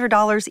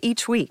 $600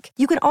 each week.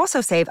 You can also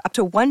save up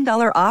to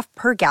 $1 off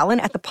per gallon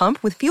at the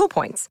pump with fuel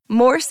points.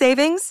 More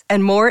savings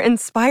and more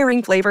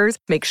inspiring flavors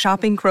make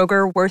shopping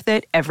Kroger worth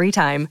it every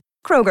time.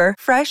 Kroger,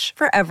 fresh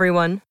for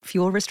everyone.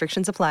 Fuel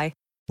restrictions apply.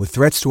 With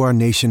threats to our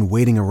nation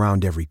waiting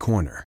around every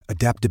corner,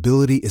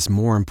 adaptability is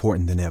more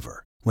important than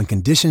ever. When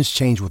conditions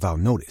change without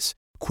notice,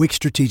 quick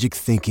strategic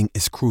thinking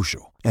is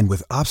crucial. And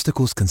with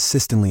obstacles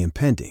consistently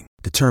impending,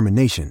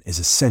 determination is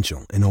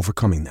essential in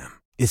overcoming them.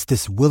 It's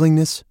this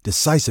willingness,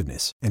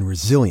 decisiveness, and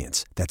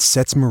resilience that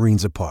sets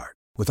Marines apart.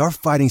 With our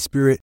fighting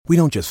spirit, we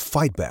don't just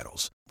fight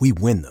battles, we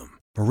win them.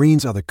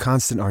 Marines are the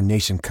constant our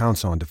nation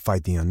counts on to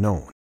fight the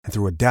unknown. And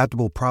through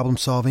adaptable problem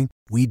solving,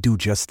 we do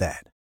just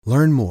that.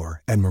 Learn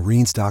more at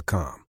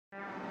marines.com.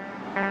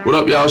 What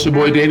up, y'all? It's your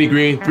boy Danny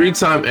Green,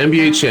 3-time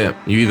NBA champ.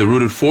 You either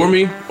rooted for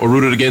me or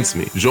rooted against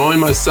me. Join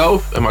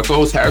myself and my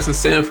co-host Harrison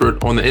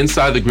Sanford on the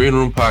Inside the Green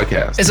Room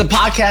podcast. It's a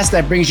podcast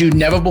that brings you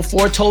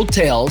never-before-told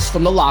tales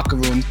from the locker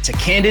room to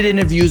candid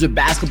interviews with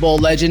basketball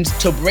legends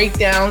to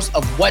breakdowns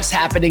of what's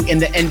happening in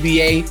the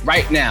NBA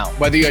right now.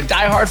 Whether you're a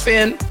diehard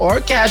fan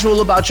or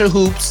casual about your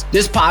hoops,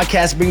 this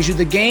podcast brings you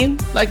the game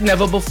like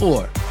never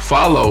before.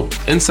 Follow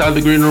Inside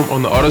the Green Room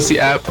on the Odyssey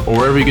app or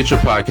wherever you get your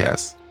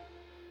podcasts.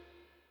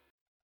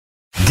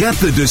 Get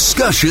the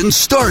discussion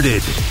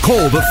started.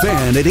 Call the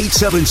Fan at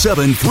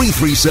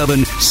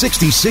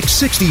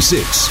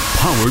 877-337-6666.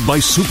 Powered by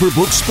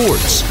Superbook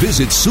Sports.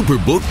 Visit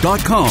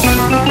superbook.com.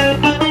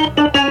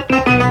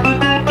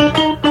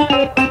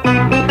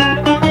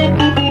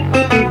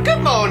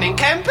 Good morning,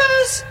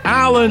 campers.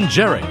 Alan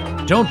Jerry.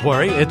 Don't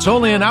worry, it's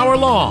only an hour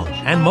long,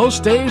 and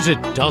most days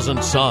it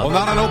doesn't suck. Well,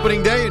 not on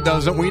opening day it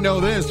doesn't. We know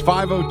this.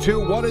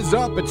 5:02, what is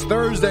up? It's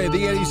Thursday.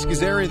 The Eddie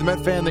Schizzeri, the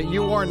Met fan that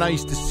you are.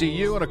 Nice to see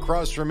you. And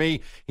across from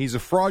me, he's a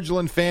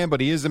fraudulent fan, but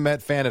he is a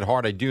Met fan at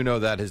heart. I do know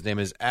that. His name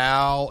is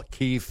Al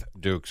Keith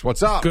Dukes.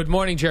 What's up? Good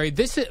morning, Jerry.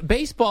 This is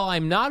baseball.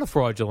 I'm not a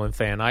fraudulent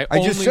fan. I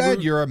just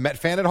said you're a Met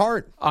fan at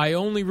heart. I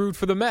only root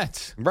for the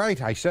Mets.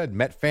 Right. I said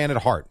Met fan at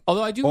heart.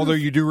 Although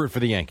you do root for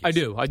the Yankees. I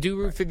do. I do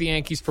root for the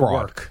Yankees for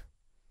work.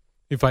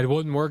 If I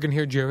wasn't working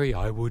here, Jerry,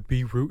 I would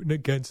be rooting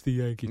against the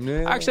Yankees.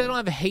 Yeah. Actually, I don't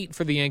have a hate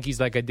for the Yankees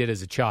like I did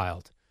as a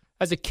child.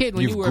 As a kid,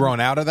 when You've grown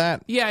out of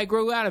that? Yeah, I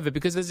grew out of it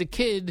because as a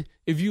kid,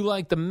 if you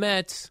like the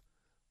Mets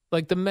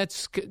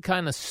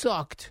kind of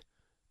sucked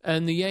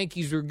and the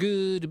Yankees were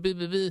good. Blah,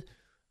 blah, blah.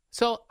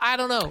 So, I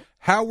don't know.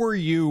 How were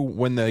you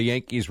when the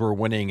Yankees were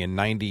winning in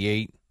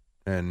 98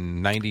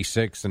 and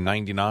 96 and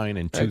 99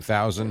 and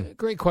 2000?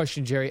 Great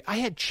question, Jerry. I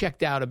had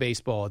checked out of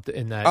baseball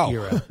in that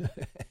era.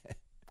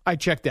 I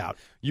checked out.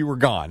 You were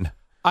gone.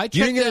 I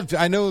checked out.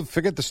 I know,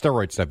 forget the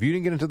steroid stuff. You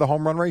didn't get into the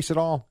home run race at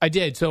all? I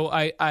did. So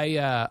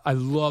I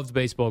loved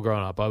baseball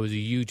growing up. I was a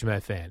huge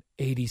Met fan.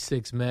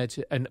 86 Mets.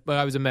 But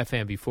I was a Met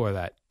fan before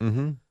that.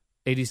 Mm-hmm.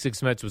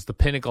 86 Mets was the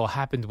pinnacle.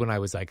 Happened when I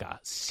was like a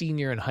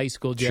senior in high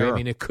school, Jerry. Sure. I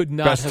mean, it could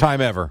not Best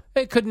time ever.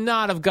 It could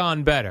not have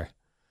gone better.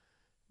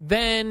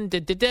 Then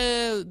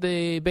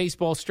the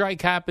baseball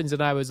strike happens,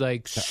 and I was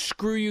like,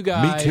 screw you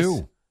guys. Me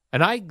too.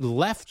 And I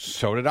left.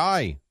 So did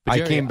I.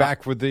 Jerry, I came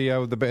back with the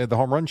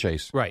home run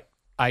chase. Right.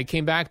 I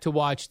came back to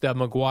watch the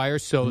McGuire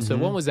Sosa.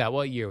 Mm-hmm. When was that?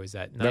 What year was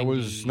that? That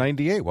was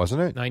 98,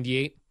 wasn't it?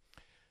 98.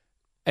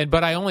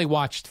 But I only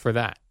watched for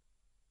that.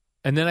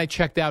 And then I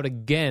checked out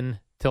again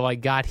till I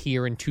got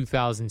here in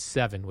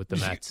 2007 with the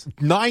Mets.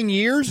 9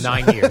 years?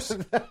 9 years.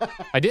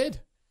 I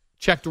did.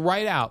 Checked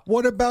right out.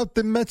 What about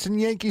the Mets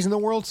and Yankees in the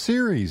World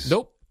Series?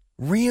 Nope.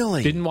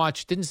 Really?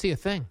 Didn't see a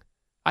thing.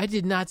 I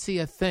did not see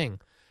a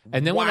thing.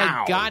 And then when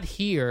I got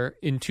here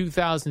in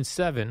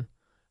 2007,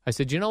 I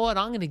said, you know what?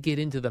 I'm going to get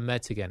into the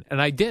Mets again.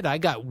 And I did. I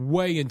got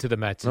way into the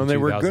Mets they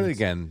were good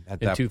again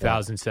at that in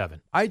 2007.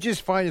 Point. I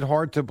just find it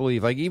hard to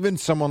believe. Like, even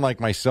someone like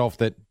myself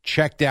that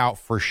checked out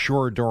for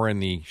sure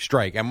during the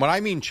strike. And when I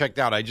mean checked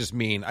out, I just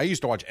mean I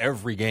used to watch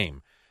every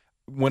game.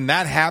 When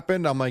that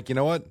happened, I'm like, you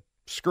know what?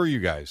 Screw you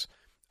guys.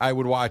 I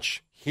would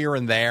watch here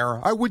and there.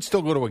 I would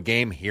still go to a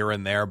game here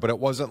and there, but it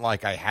wasn't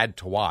like I had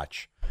to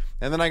watch.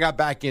 And then I got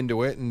back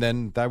into it, and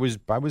then I was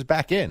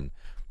back in.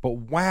 But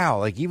wow,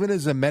 like even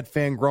as a Met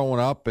fan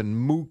growing up,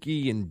 and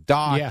Mookie and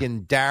Doc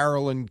and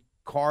Darryl and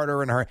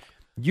Carter and her,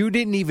 you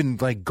didn't even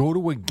like go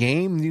to a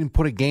game. You didn't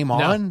put a game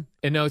on.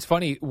 And no, it's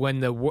funny when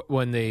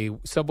the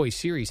Subway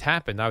Series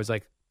happened. I was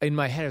like, in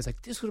my head, I was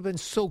like, this would have been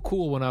so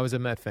cool when I was a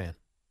Met fan.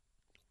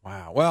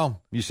 Wow.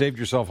 Well, you saved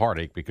yourself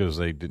heartache because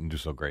they didn't do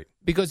so great.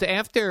 Because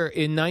after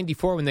in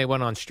 '94 when they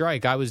went on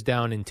strike, I was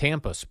down in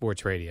Tampa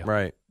sports radio.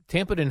 Right.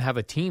 Tampa didn't have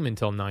a team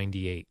until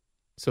 '98,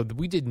 so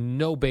we did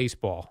no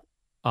baseball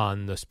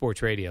on the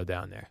sports radio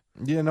down there.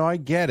 Yeah, no, I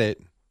get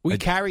it. We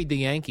carried the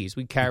Yankees.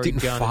 We carried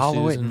didn't John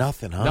follow and Susan. it.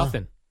 Nothing, huh?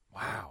 Nothing.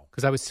 Wow.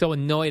 Because I was so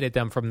annoyed at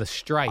them from the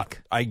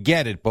strike. I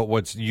get it, but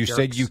you Jerks.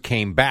 said you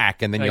came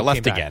back and then you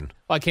left again.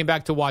 Well, I came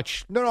back to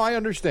watch. No, I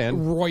understand.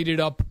 Roided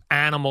up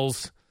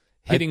animals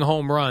hitting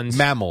home runs.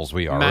 Mammals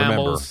we are,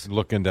 Mammals. remember,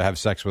 looking to have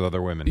sex with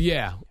other women.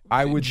 Yeah.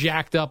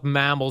 Jacked up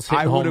mammals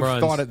hitting home runs. I would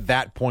have thought at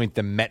that point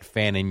the Met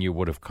fan in you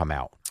would have come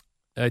out.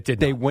 It did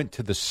They not. went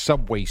to the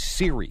Subway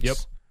Series. Yep.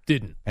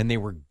 Didn't. And they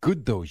were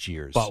good those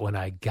years. But when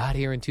I got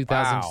here in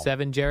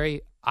 2007,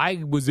 Jerry,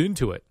 I was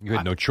into it. You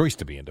had no choice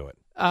to be into it.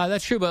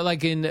 That's true, but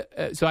like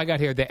so I got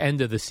here at the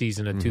end of the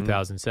season of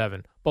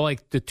 2007. But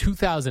like the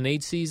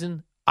 2008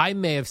 season, I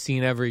may have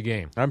seen every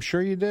game. I'm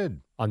sure you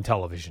did. On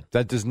television.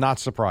 That does not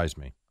surprise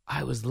me.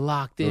 I was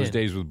locked in. Those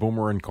days with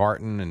Boomer and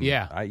Carton. And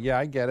yeah. I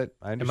get it.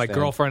 I understand. And my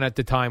girlfriend at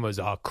the time was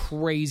a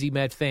crazy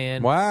Met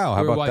fan. Wow,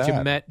 how we were about watching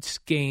that? Mets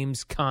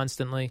games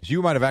constantly. So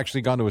you might have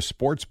actually gone to a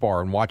sports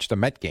bar and watched a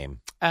Met game.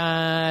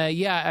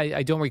 Yeah,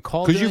 I don't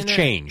recall. Because you've doing that.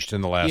 changed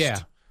in the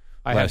last,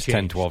 I have 10,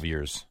 changed. 12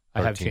 years.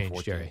 I have 13, changed,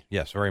 14. Jerry.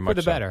 Yes, very much For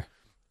the so. better.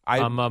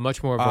 I'm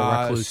much more of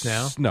a recluse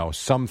now. No,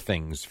 some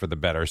things for the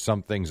better.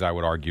 Some things I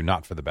would argue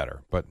not for the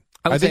better. But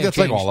I I think that's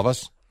like all of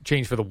us.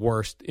 Change for the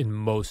worst in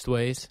most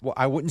ways. Well,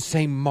 I wouldn't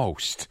say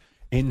most.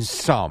 In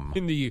some.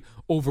 In the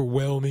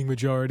overwhelming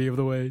majority of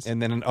the ways.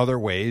 And then in other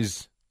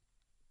ways,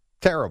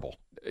 terrible.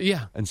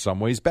 Yeah. In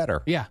some ways,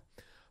 better. Yeah.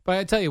 But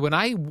I tell you, when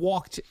I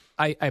walked,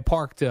 I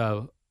parked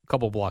a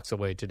couple blocks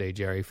away today,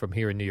 Jerry, from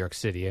here in New York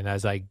City. And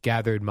as I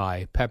gathered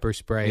my pepper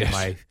spray and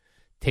my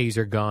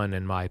taser gun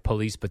and my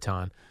police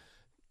baton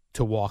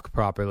to walk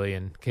properly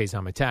in case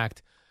I'm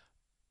attacked,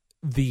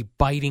 the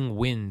biting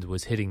wind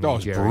was hitting me,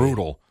 it's Jerry.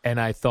 brutal.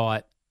 And I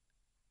thought,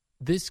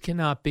 this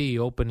cannot be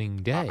opening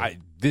day.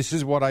 This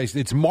is what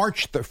it's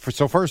March.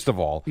 So first of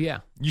all,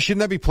 you should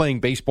not be playing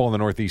baseball in the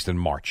Northeast in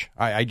March.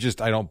 I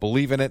don't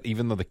believe in it,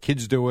 even though the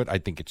kids do it. I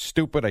think it's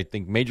stupid. I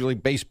think Major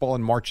League Baseball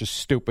in March is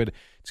stupid.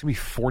 It's going to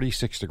be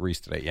 46 degrees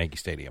today at Yankee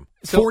Stadium.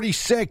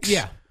 46.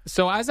 Yeah.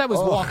 So as I was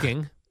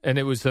walking, and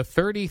it was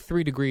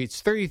 33 degrees.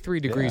 It's 33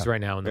 degrees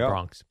right now in the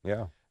Bronx.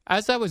 Yeah.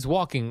 As I was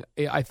walking,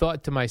 I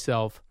thought to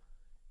myself,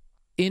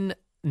 in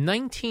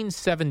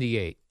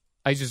 1978,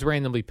 I just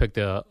randomly picked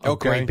a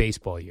great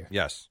baseball year.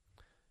 Yes.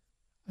 I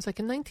was like,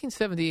 in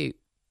 1978,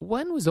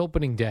 when was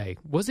opening day?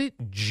 Was it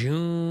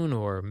June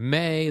or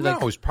May? No,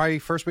 it was probably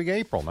first week of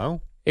April,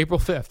 no? April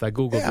 5th. I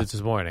Googled it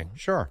this morning.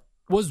 Sure.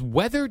 Was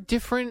weather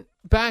different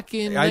back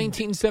in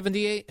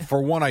 1978?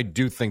 For one, I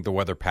do think the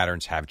weather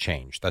patterns have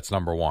changed. That's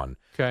number one.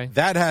 Okay.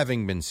 That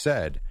having been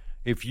said,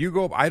 if you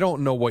go, I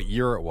don't know what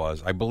year it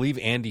was. I believe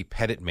Andy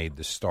Pettit made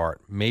the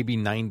start. Maybe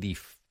 90,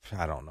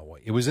 I don't know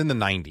what. It was in the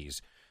 90s.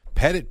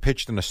 Pettit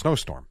pitched in a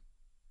snowstorm.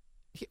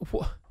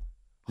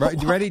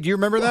 Right? Ready? Do you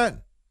remember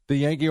that? The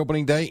Yankee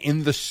opening day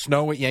in the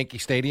snow at Yankee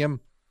Stadium?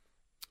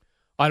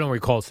 I don't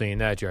recall seeing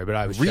that, Jerry, but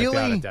I was checked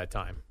out at that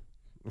time.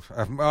 You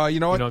know what? You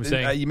know what I'm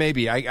saying?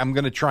 Maybe. I'm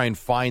going to try and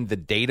find the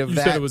date of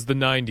that. You said it was the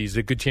 90s.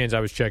 A good chance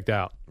I was checked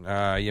out.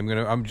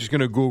 I'm just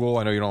going to Google.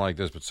 I know you don't like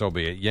this, but so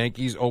be it.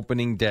 Yankees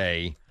opening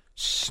day,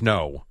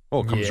 snow.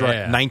 Oh, it comes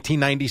right.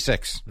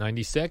 1996.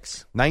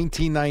 96?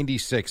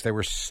 1996. They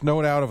were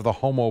snowed out of the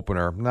home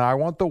opener. Now, I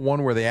want the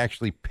one where they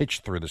actually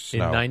pitched through the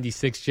snow. In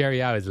 96,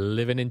 Jerry, I was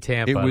living in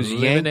Tampa. It was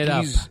living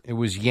Yankees. It up. It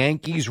was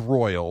Yankees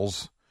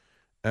Royals.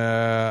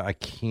 I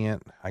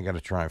got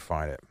to try and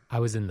find it.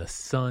 I was in the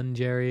sun,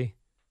 Jerry.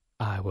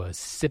 I was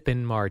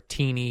sipping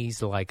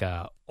martinis like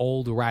a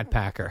old rat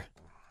packer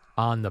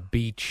on the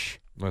beach.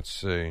 Let's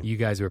see. You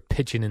guys were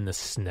pitching in the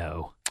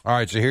snow. All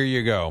right, so here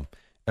you go.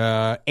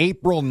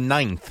 April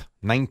 9th,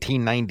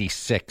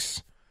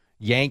 1996.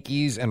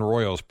 Yankees and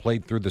Royals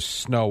played through the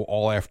snow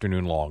all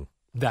afternoon long.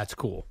 That's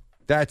cool.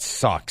 That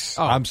sucks.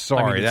 Oh, I'm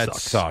sorry. That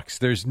sucks.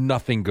 There's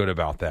nothing good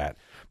about that.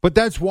 But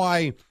that's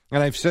why,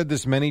 and I've said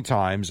this many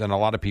times, and a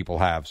lot of people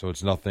have, so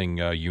it's nothing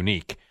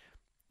unique.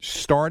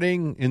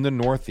 Starting in the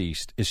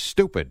Northeast is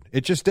stupid.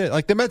 It just did.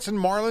 Like the Mets and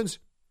Marlins,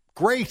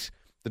 great.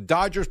 The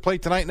Dodgers play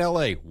tonight in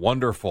L.A.,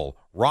 wonderful.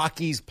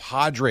 Rockies,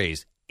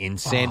 Padres in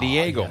San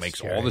Diego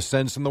makes Jerry. all the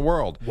sense in the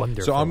world.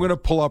 Wonderful. So I'm going to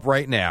pull up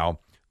right now.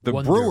 The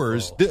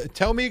Brewers,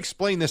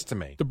 explain this to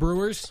me. The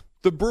Brewers?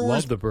 The Brewers.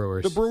 Love the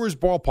Brewers. The Brewers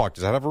ballpark,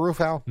 does that have a roof,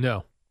 Al?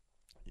 No.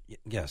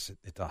 Yes,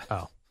 it does.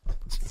 Oh.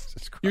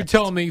 You're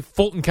telling me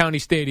Fulton County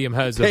Stadium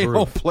has a roof? They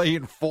don't play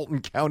in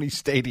Fulton County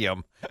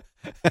Stadium.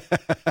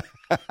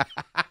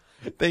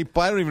 I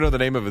don't even know the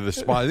name of the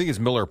spot. I think it's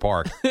Miller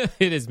Park.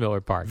 It is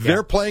Miller Park. Yeah.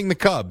 They're playing the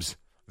Cubs.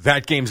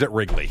 That game's at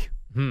Wrigley.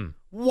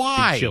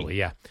 Why? Chilly,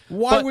 yeah.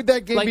 Why would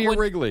that game be at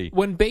Wrigley?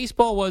 When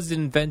baseball was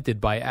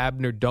invented by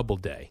Abner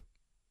Doubleday,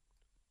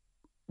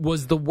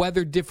 was the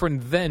weather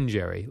different then,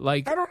 Jerry?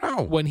 Like, I don't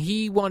know. When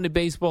he wanted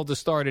baseball to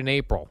start in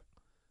April,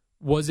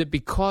 was it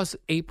because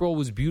April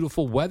was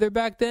beautiful weather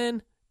back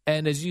then?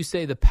 And as you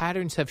say, the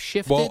patterns have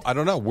shifted? Well, I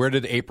don't know. Where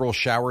did April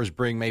showers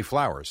bring May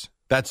flowers?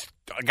 That's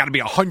got to be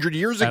 100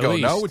 years ago,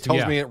 no? It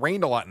tells me it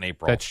rained a lot in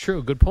April. That's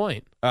true. Good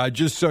point.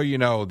 Just so you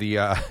know,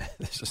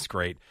 this is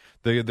great.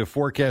 The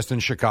forecast in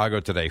Chicago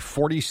today,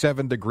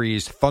 47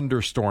 degrees,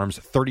 thunderstorms,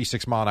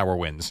 36-mile-an-hour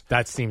winds.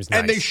 That seems nice.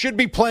 And they should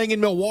be playing in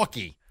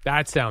Milwaukee.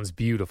 That sounds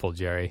beautiful,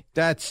 Jerry.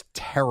 That's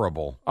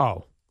terrible.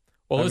 Oh.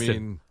 Well,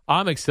 listen,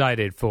 I'm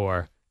excited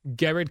for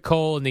Garrett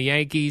Cole and the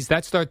Yankees.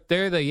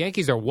 The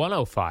Yankees are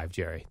 105,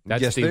 Jerry.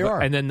 Yes, they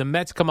are. And then the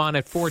Mets come on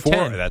at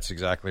 410. That's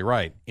exactly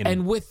right.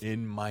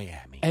 In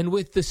Miami. And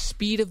with the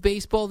speed of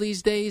baseball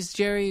these days,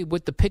 Jerry,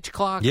 with the pitch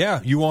clock.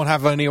 Yeah, you won't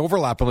have any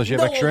overlap unless you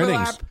have extra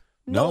innings.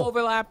 No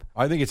overlap.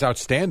 I think it's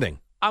outstanding.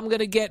 I'm going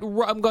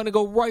to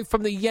go right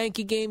from the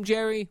Yankee game,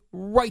 Jerry,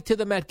 right to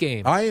the Met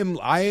game. I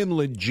am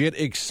legit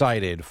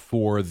excited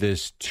for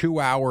this 2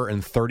 hour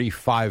and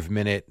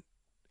 35-minute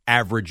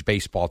average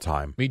baseball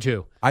time. Me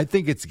too. I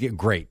think it's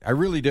great. I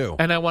really do.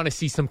 And I want to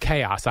see some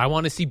chaos. I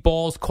want to see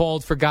balls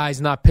called for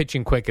guys not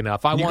pitching quick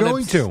enough. I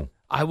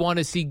want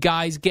to see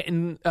guys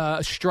getting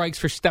strikes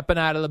for stepping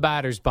out of the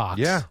batter's box.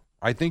 Yeah,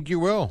 I think you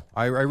will.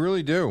 I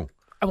really do.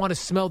 I want to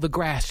smell the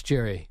grass,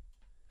 Jerry.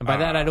 And by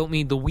that, I don't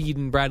mean the weed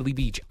in Bradley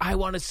Beach. I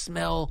want to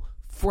smell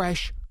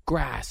fresh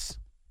grass.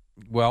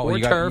 Well, or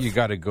turf. You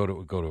got to go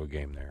to a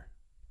game there.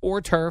 Or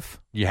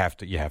turf. You have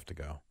to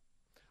go.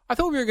 I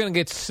thought we were going to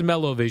get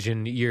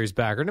smell-o-vision years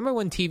back. Remember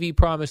when TV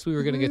promised we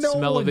were going to get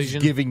smell-o-vision? No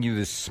one's giving you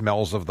the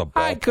smells of the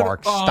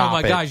ballpark. Stop Oh,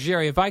 my gosh,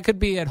 Jerry, if I could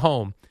be at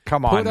home,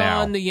 Come on put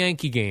now. on the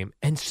Yankee game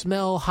and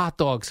smell hot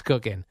dogs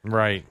cooking.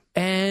 Right.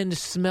 And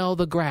smell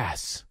the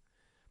grass.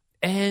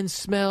 And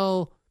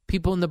smell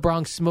people in the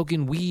Bronx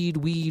smoking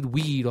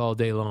weed all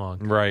day long.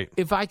 Right.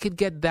 If I could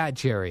get that,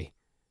 Jerry,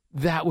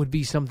 that would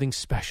be something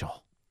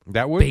special.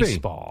 That would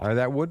Baseball. be.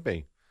 That would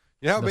be.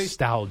 Yeah,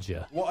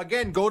 nostalgia. Well,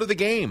 again, go to the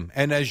game,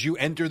 and as you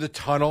enter the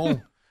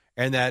tunnel,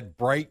 and that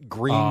bright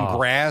green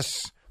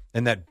grass,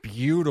 and that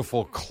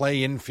beautiful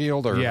clay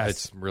infield, or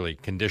it's really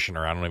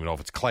conditioner. I don't even know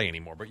if it's clay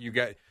anymore, but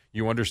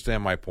you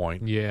understand my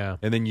point. Yeah.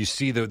 And then you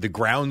see the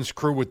grounds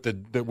crew with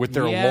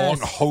their long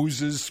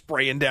hoses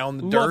spraying down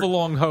the dirt. Love a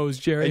long hose,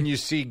 Jerry. And you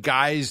see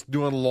guys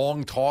doing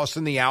long toss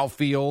in the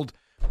outfield.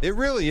 It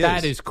really is.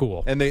 That is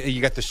cool. And you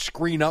got the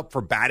screen up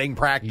for batting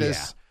practice.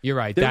 Yeah. You're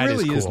right. There That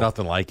really is is cool.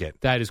 nothing like it.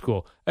 That is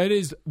cool. It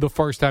is the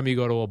first time you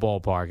go to a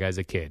ballpark as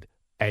a kid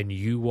and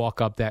you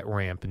walk up that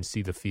ramp and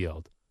see the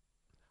field.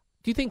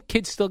 Do you think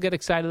kids still get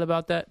excited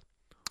about that?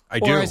 I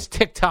do. Or is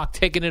TikTok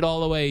taking it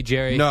all away,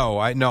 Jerry? No,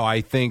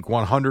 I think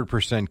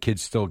 100%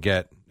 kids still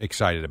get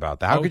excited about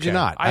that. How could you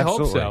not? I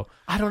hope so.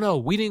 I don't know.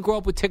 We didn't grow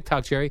up with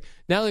TikTok, Jerry.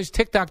 Now there's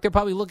TikTok. They're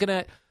probably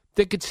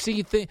they could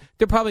see things.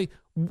 They're probably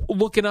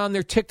looking on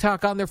their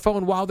TikTok on their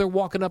phone while they're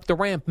walking up the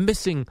ramp,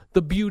 missing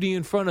the beauty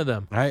in front of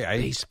them.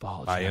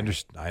 Baseball, Jerry.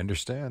 I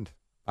understand.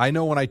 I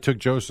know when I took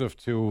Joseph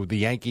to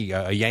the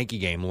a Yankee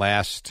game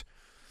it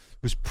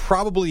was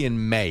probably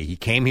in May. He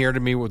came here to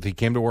me. He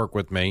came to work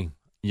with me.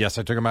 Yes,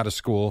 I took him out of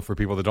school. For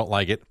people that don't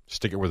like it,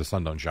 stick it where the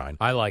sun don't shine.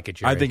 I like it,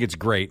 Jerry. I think it's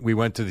great. We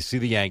went to see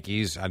the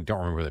Yankees. I don't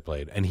remember where they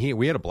played, and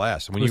we had a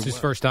blast. It was his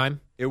first time?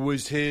 It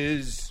was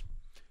his.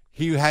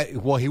 He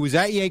was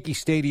at Yankee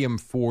Stadium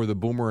for the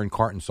Boomer and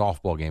Carton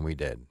softball game we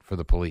did for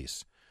the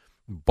police,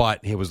 but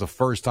it was the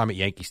first time at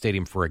Yankee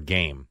Stadium for a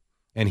game,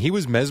 and he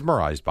was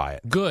mesmerized by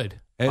it. Good.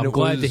 And I'm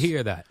glad to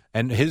hear that.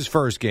 And his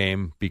first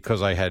game,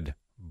 because I had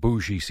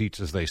bougie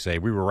seats, as they say,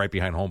 we were right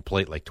behind home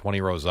plate, like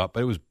 20 rows up,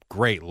 but it was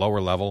great, lower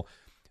level.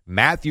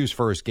 Matthew's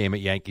first game at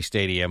Yankee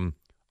Stadium,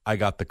 I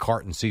got the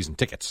Carton season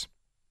tickets.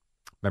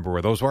 Remember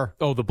where those were?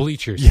 Oh, the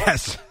bleachers.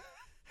 Yes.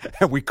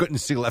 We couldn't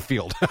see left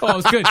field. Oh, it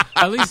was good.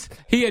 At least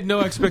he had no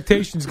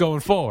expectations going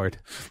forward.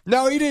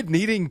 No, he didn't.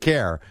 He didn't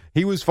care.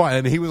 He was fine.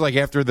 And he was like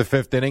after the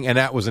fifth inning, and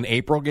that was an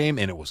April game,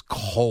 and it was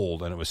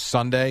cold, and it was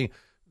Sunday.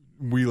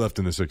 We left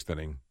in the sixth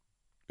inning.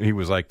 He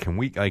was like, can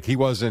we, like, he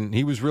was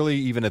really,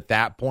 even at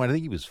that point, I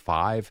think he was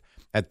 5.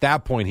 At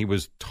that point, he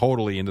was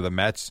totally into the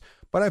Mets.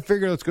 But I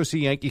figured, let's go see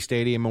Yankee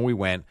Stadium, and we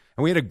went.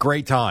 And we had a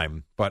great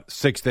time. But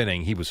sixth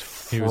inning, he was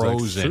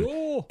frozen.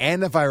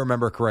 And if I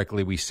remember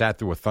correctly, we sat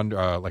through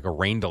a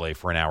rain delay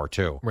for an hour,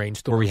 too.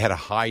 Rainstorm. Where we had to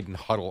hide and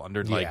huddle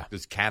under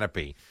this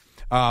canopy.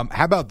 How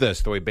about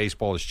this, the way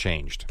baseball has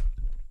changed?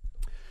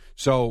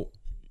 So,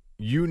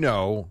 you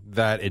know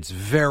that it's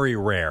very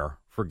rare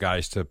for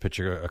guys to pitch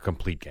a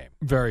complete game.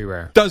 Very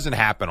rare. Doesn't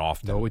happen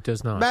often. No, it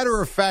does not.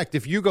 Matter of fact,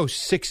 if you go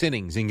 6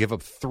 innings and give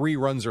up 3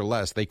 runs or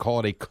less, they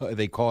call it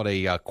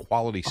a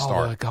quality start.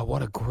 Oh my God,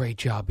 what a great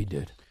job he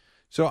did.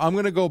 So I'm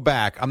going to go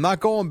back. I'm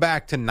not going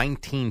back to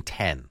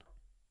 1910.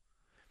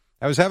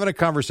 I was having a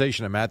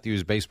conversation at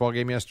Matthew's baseball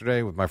game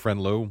yesterday with my friend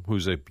Lou,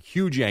 who's a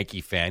huge Yankee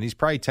fan. He's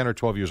probably 10 or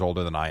 12 years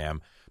older than I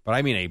am. But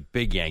I mean a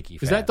big Yankee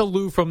fan. Is that the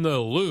Lou from the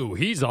Lou?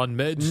 He's on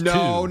meds,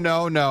 No.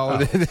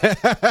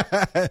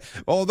 Oh.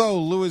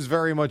 Although Lou is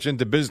very much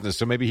into business,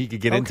 so maybe he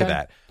could get into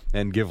that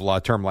and give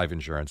term life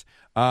insurance.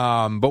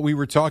 But we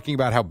were talking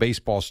about how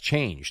baseball's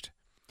changed.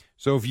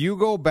 So if you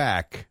go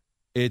back,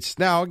 it's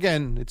now,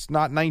 again, it's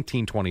not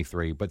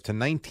 1923, but to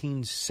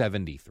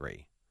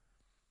 1973.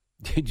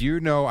 Did you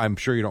know, I'm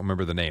sure you don't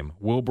remember the name,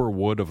 Wilbur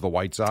Wood of the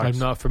White Sox? I'm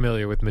not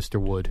familiar with Mr.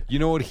 Wood. You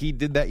know what he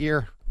did that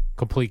year?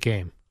 Complete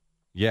game.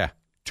 Yeah.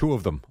 2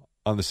 of them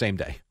on the same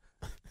day.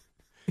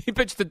 He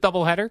pitched a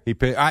doubleheader?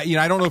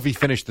 I don't know if he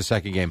finished the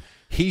second game.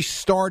 He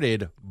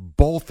started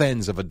both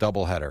ends of a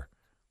doubleheader.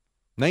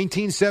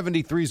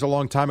 1973 is a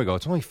long time ago.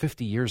 It's only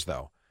 50 years,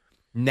 though.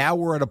 Now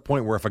we're at a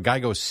point where if a guy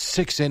goes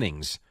 6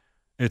 innings,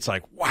 it's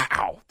like,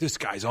 wow, this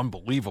guy's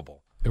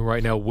unbelievable. And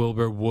right now,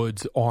 Wilbur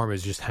Wood's arm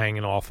is just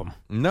hanging off him.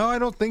 No, I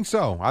don't think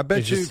so. I bet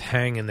It's you just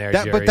hanging there,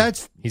 Jerry.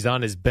 But he's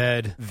on his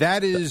bed.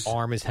 That is the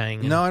arm is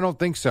hanging. No, I don't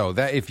think so.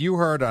 That if you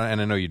heard,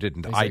 and I know you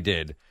didn't, I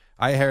did.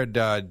 I heard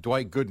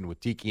Dwight Gooden with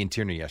Tiki and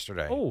Tierney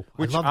yesterday. Oh,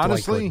 which I love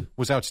honestly Dwight Gooden.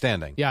 was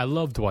outstanding. Yeah, I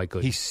love Dwight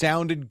Gooden. He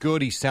sounded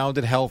good. He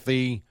sounded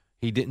healthy.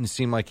 He didn't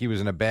seem like he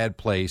was in a bad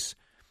place.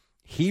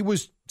 He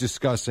was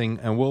discussing,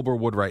 and Wilbur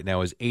Wood right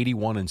now is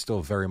 81 and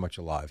still very much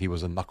alive. He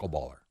was a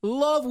knuckleballer.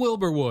 Love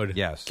Wilbur Wood.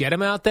 Yes. Get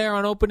him out there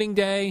on opening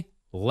day.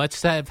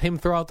 Let's have him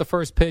throw out the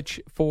first pitch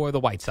for the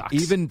White Sox.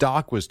 Even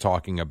Doc was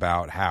talking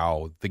about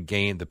how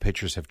the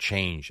pitchers have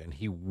changed, and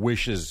he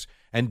wishes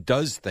and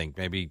does think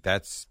maybe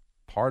that's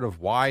part of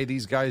why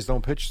these guys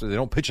don't pitch. They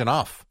don't pitch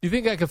enough. Do you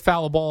think I could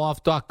foul a ball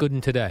off Doc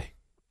Gooden today?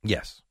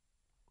 Yes.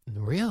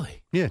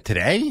 Really? Yeah,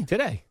 today?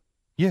 Today.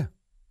 Yeah.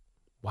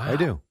 Wow. I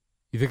do.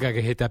 You think I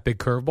could hit that big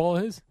curveball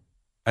of his?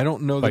 I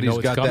don't know that he's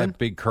got that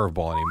big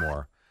curveball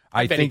anymore.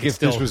 I think if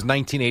this was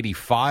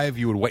 1985,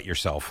 you would wet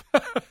yourself.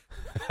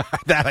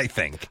 That I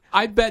think.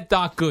 I bet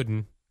Doc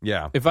Gooden,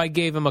 yeah, if I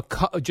gave him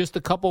just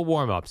a couple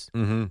warm-ups,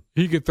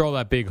 he could throw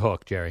that big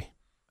hook, Jerry.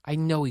 I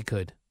know he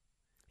could.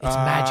 It's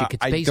magic.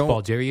 It's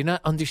baseball, Jerry. You're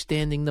not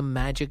understanding the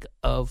magic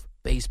of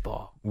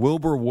baseball.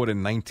 Wilbur Wood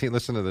in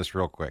listen to this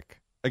real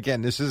quick.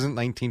 Again, this isn't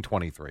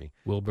 1923.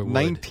 Wilbur Wood.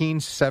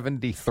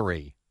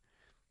 1973.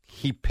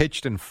 He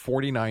pitched in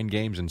 49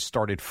 games and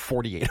started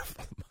 48 of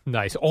them.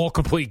 Nice. All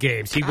complete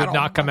games. He would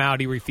not come out.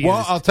 He refused.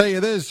 Well, I'll tell you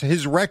this.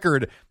 His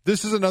record,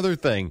 this is another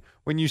thing.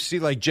 When you see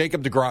like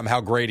Jacob deGrom, how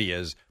great he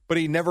is, but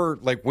he never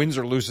like wins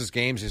or loses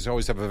games. He's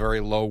always have a very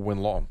low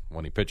win-loss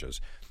when he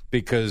pitches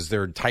because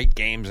they're tight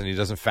games and he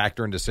doesn't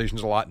factor in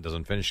decisions a lot and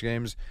doesn't finish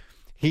games.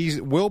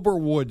 Wilbur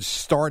Wood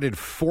started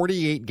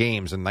 48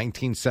 games in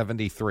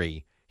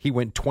 1973. He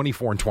went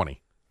 24-20.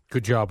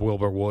 Good job,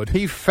 Wilbur Wood.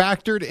 He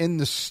factored in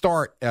the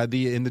start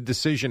in the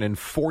decision in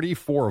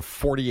 44 of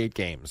 48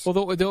 games.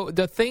 Well,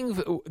 the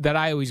thing that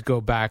I always go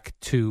back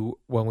to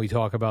when we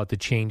talk about the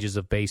changes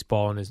of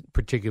baseball, and in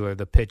particular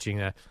the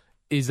pitching,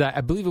 is that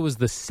I believe it was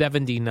the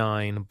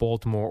 79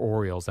 Baltimore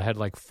Orioles that had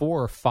like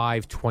 4 or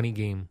 5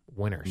 20-game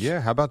winners.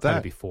 Yeah, how about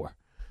that? Before.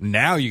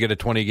 Now you get a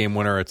 20-game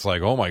winner, it's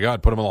like, oh, my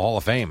God, put him in the Hall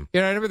of Fame.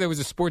 Yeah, I remember there was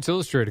a Sports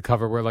Illustrated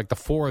cover where like the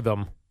 4 of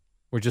them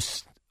were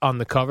just on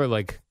the cover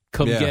like,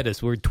 come get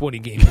us. We're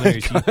 20-game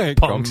winners, you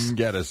punks. Come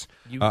get us.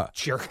 You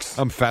jerks.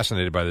 I'm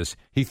fascinated by this.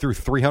 He threw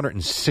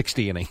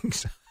 360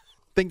 innings.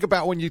 Think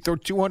about when you throw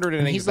 200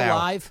 innings he's now.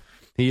 alive?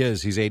 He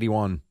is. He's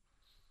 81.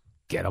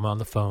 Get him on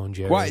the phone,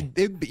 Jerry. Well,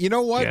 you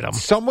know what?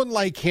 Someone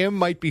like him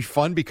might be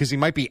fun because he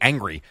might be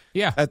angry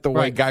at the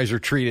way guys are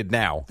treated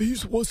now.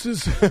 These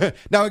wusses.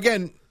 Now,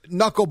 again,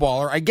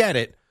 knuckleballer, I get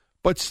it.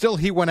 But still,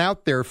 he went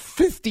out there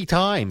 50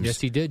 times.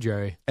 Yes, he did,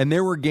 Jerry. And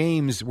there were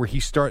games where he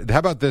started. How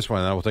about this one?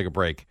 And then we'll take a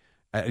break.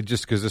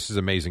 Just because this is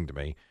amazing to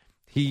me.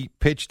 He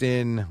pitched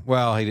in,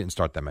 well, he didn't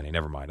start that many.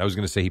 Never mind. I was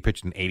going to say he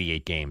pitched in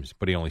 88 games,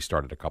 but he only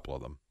started a couple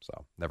of them.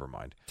 So, never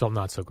mind. So,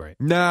 not so great.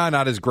 Nah,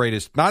 not as great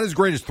as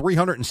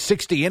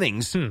 360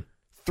 innings.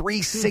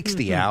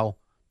 360, Al.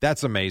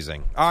 That's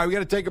amazing. All right, we got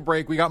to take a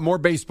break. We got more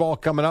baseball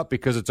coming up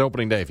because it's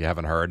opening day, if you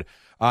haven't heard.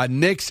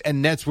 Knicks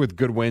and Nets with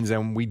good wins,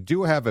 and we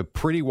do have a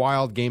pretty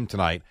wild game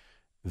tonight.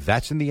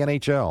 That's in the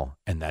NHL,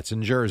 and that's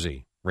in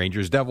Jersey.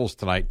 Rangers-Devils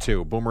tonight,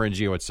 too. Boomer and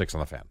Gio at 6 on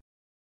the Fan.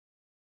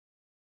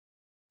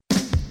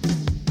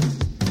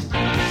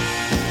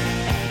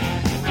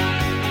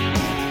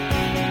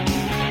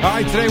 All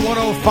right, today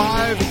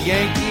 105,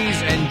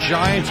 Yankees and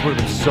Giants. Would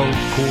have been so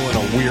cool in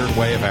a weird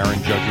way if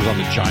Aaron Judge was on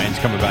the Giants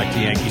coming back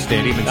to Yankee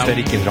Stadium. Instead,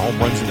 he can hit home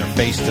runs in their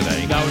face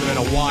today. That would have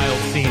been a wild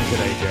scene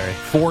today, Jerry.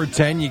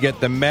 4:10, you get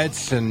the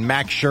Mets and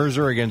Max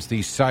Scherzer against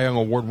the Cy Young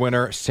Award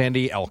winner,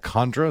 Sandy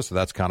Alcantara, so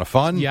that's kind of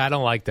fun. Yeah, I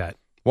don't like that.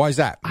 Why is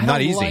that?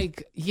 Not easy.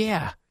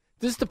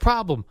 This is the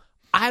problem.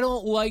 I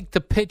don't like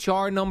to pitch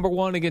our number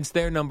one against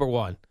their number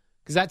one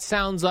because that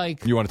sounds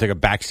like... You want to take a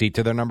back seat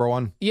to their number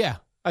one? Yeah.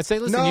 I'd say,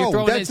 listen, no, you're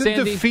throwing that's in a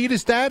Sandy.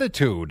 Defeatist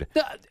attitude.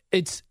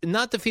 It's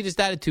not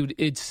defeatist attitude.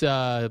 It's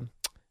a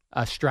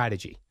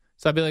strategy.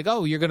 So I'd be like,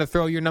 oh, you're going to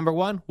throw your number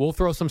one? We'll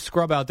throw some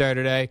scrub out there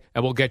today,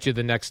 and we'll get you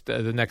the next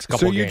couple games.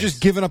 So you're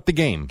just giving up the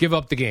game? Give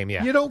up the game,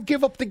 yeah. You don't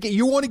give up the game.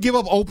 You want to give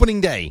up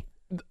opening day.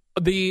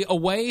 The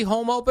away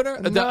home opener?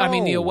 No.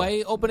 The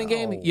away opening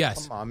game?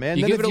 Yes. Come on, man.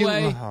 You then give it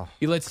away.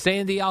 You let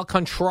Sandy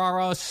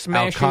Alcantara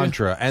smash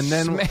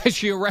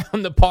you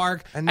around the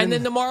park, and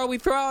then tomorrow we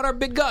throw out our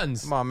big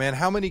guns. Come on, man.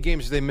 How many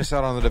games did they miss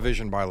out on the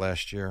division by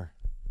last year?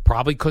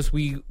 Probably because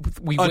we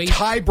wasted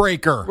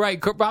tiebreaker.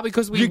 Right. Probably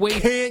because you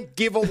can't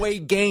give away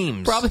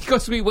games. Probably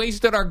because we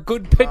wasted our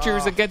good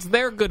pitchers against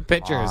their good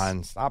pitchers. Come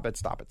on. Stop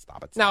it.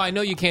 Now, I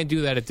know you can't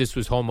do that if this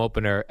was home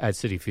opener at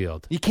Citi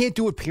Field. You can't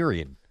do it,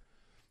 period.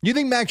 You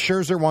think Max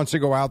Scherzer wants to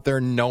go out there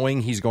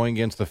knowing he's going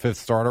against the fifth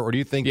starter, or do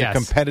you think the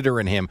competitor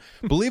in him,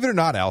 believe it or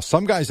not, Al,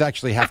 some guys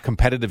actually have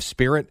competitive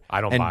spirit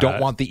and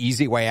don't want the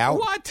easy way out?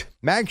 What?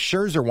 Max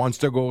Scherzer wants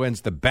to go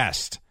against the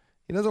best.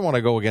 He doesn't want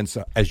to go against,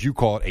 as you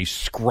call it, a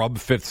scrub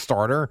fifth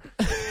starter,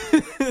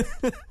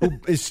 who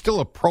is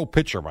still a pro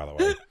pitcher, by the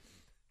way.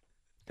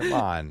 Come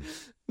on.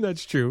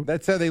 That's true.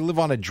 That's how they live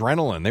on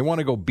adrenaline. They want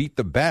to go beat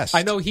the best.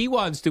 I know he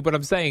wants to, but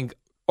I'm saying,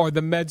 are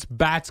the Mets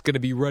bats going to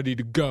be ready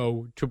to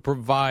go to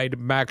provide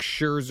Max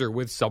Scherzer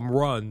with some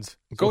runs?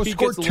 Go So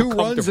score 2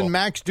 runs and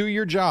Max do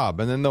your job,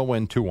 and then they'll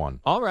win 2-1.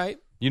 All right.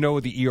 You know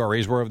what the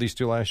ERAs were of these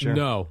two last year?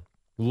 No.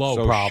 Low,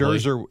 so probably.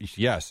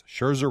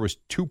 Scherzer was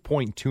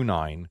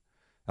 2.29.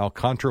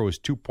 Alcantara was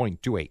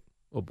 2.28.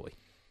 Oh, boy.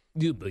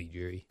 You boy,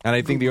 Jerry. And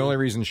I think the only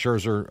reason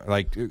Scherzer,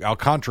 like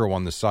Alcantara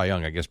won the Cy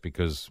Young, I guess,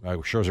 because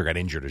Scherzer got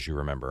injured, as you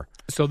remember.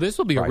 So this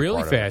will be a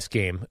really fast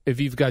game. If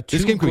you've got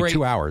this game could be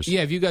 2 hours.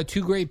 Yeah, if you've got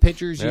two great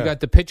pitchers, you got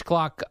the pitch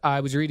clock,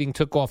 I was reading,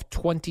 took off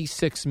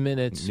 26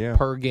 minutes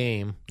per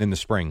game. In the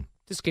spring.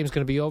 This game's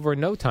going to be over in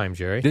no time,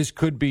 Jerry. This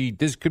could be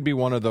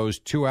one of those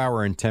 2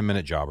 hour and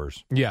 10-minute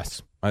jobbers.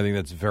 Yes. I think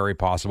that's very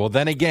possible.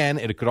 Then again,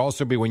 it could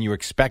also be when you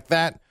expect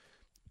that,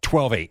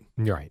 12-8.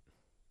 You're right.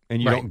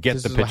 And you don't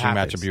get the pitching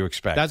matchup you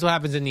expect. That's what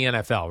happens in the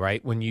NFL,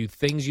 right? When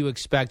things you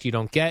expect you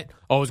don't get.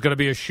 Oh, it's going to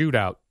be a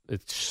shootout.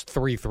 It's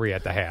 3-3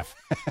 at the half.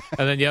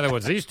 And then the other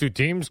ones, these two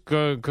teams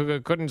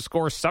couldn't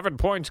score 7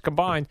 points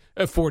combined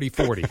at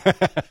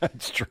 40-40.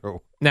 That's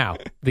true. Now,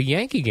 the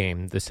Yankee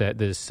game, this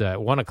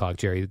 1 o'clock,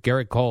 Jerry,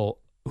 Garrett Cole.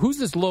 Who's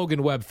this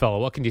Logan Webb fellow?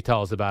 What can you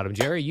tell us about him,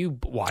 Jerry? You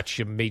watch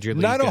him Major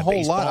League Not a whole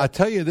baseball. lot. I'll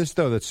tell you this,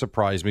 though, that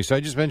surprised me. So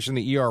I just mentioned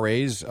the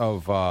ERAs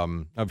of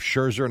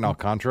Scherzer and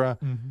Alcantara.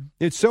 Mm-hmm.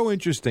 It's so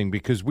interesting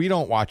because we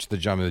don't watch the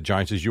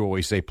Giants, as you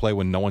always say, play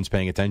when no one's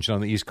paying attention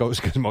on the East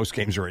Coast because most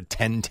games are at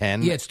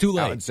 10-10. Yeah, it's too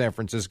late. Out in San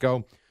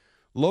Francisco.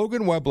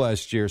 Logan Webb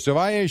last year. So if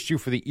I asked you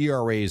for the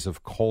ERAs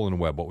of Cole and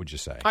Webb, what would you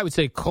say? I would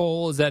say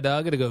Cole is that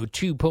I'm going to go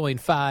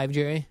 2.5,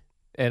 Jerry.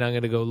 And I'm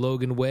going to go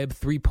Logan Webb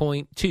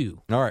 3.2.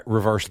 All right,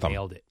 reverse them.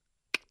 Nailed it.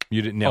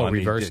 You didn't nail it.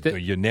 Reversed it?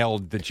 You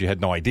nailed that you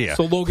had no idea.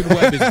 So Logan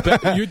Webb is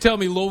better. You're telling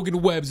me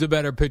Logan Webb's a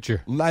better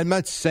pitcher? I'm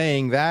not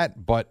saying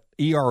that, but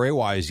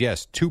ERA-wise,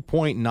 yes,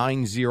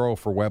 2.90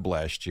 for Webb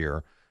last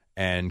year,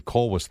 and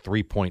Cole was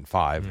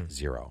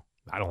 3.50.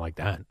 I don't like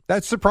that.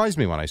 That surprised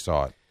me when I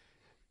saw it.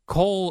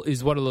 Cole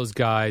is one of those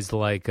guys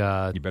like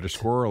you better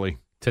score early.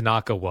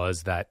 Tanaka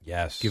was that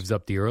yes. Gives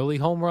up the early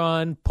home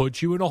run,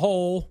 puts you in a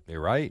hole.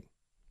 You're right.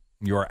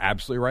 You are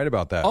absolutely right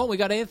about that. Oh, we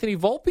got Anthony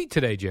Volpe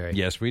today, Jerry.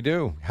 Yes, we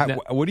do.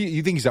 What do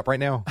you think he's up right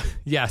now?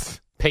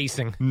 Yes,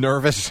 pacing.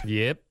 Nervous?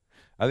 Yep.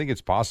 I think it's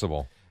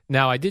possible.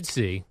 Now, I did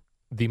see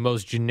the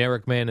most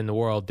generic man in the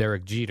world,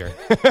 Derek Jeter,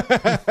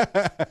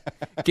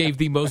 gave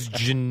the most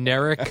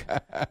generic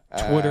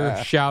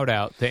Twitter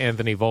shout-out to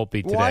Anthony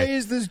Volpe today. Why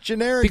is this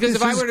generic? Because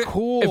this is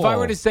cool. If I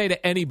were to say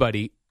to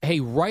anybody,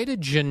 hey, write a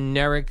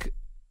generic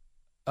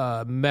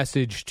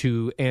message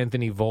to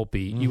Anthony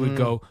Volpe, you would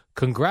go,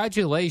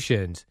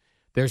 congratulations.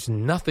 There's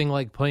nothing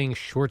like playing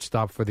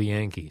shortstop for the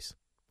Yankees.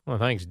 Well,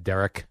 thanks,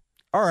 Derek.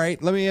 All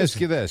right, let me ask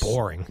you this.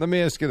 Boring. Let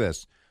me ask you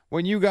this.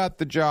 When you got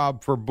the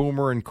job for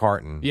Boomer and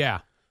Carton, yeah.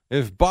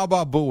 If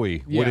Baba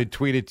Booey would have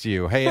tweeted to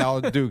you, hey, Al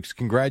Dukes,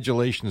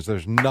 congratulations.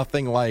 There's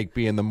nothing like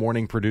being the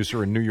morning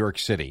producer in New York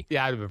City.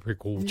 Yeah, that'd have been pretty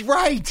cool.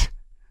 Right.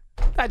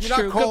 That's You're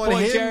true. not calling Good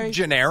point, him Jerry.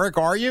 generic,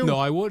 are you? No,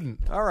 I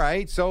wouldn't. All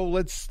right, so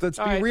let's be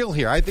right. real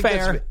here. I think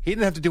Fair. he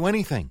didn't have to do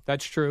anything.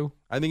 That's true.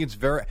 I think it's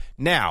very...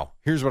 Now,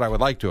 here's what I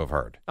would like to have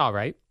heard. All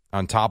right.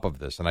 On top of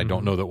this, and I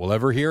don't know that we'll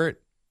ever hear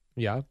it.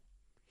 Yeah.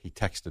 He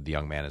texted the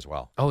young man as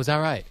well. Oh, is that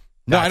right?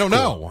 No, That's I don't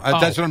cool. know.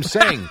 That's what I'm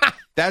saying.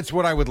 That's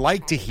what I would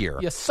like to hear.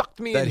 You sucked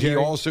me that in, he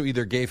Jerry. also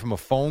either gave him a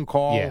phone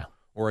call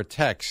or a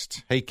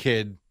text. Hey,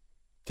 kid,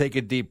 take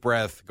a deep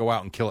breath. Go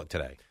out and kill it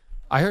today.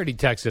 I heard he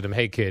texted him,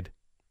 hey, kid,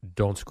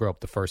 don't screw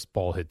up the first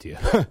ball hit to you.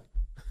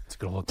 It's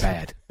going to look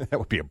bad. That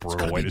would be a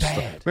brutal way to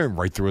start.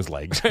 Right through his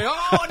legs.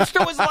 Oh, it's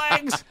through his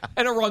legs.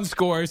 And a run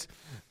scores.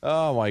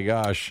 Oh, my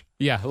gosh.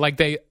 Yeah, like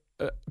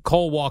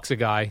Cole walks a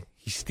guy.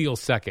 He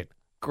steals second.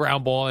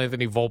 Ground ball,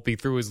 Anthony Volpe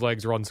through his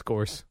legs, run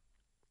scores.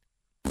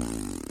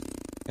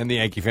 And the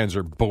Yankee fans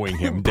are booing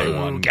him day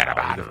one. Get him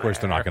out of course,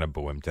 they're not going to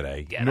boo him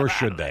today. Get Nor him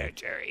should out they. of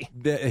there,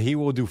 Jerry. He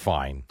will do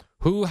fine.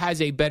 Who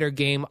has a better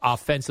game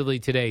offensively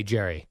today,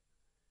 Jerry?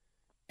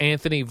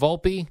 Anthony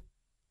Volpe,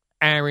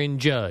 Aaron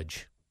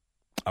Judge.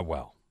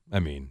 Well, I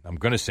mean, I'm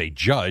going to say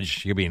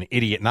Judge. You'd be an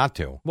idiot not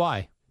to.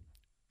 Why?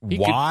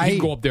 Why? He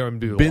could go up there and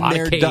do Been a lot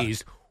there, of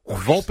Ks.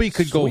 Volpe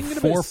could go Swing and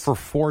a 4 miss. for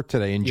 4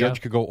 today, and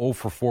Judge could go 0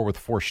 for 4 with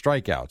 4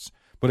 strikeouts.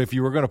 But if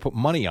you were going to put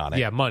money on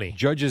it, money.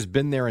 Judge has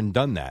been there and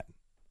done that.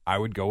 I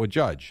would go with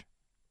Judge.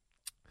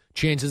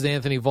 Chances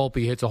Anthony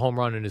Volpe hits a home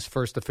run in his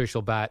first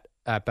official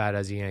at bat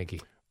as a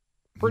Yankee.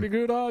 Pretty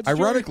good odds.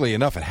 Ironically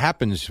enough, it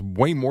happens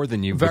way more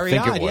than you very would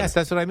think odd. it would. Yes,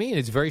 that's what I mean.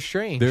 It's very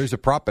strange. There's a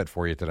prop bet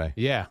for you today.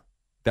 Yeah.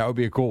 That would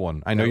be a cool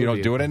one. I know That you would don't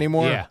be do a it cool-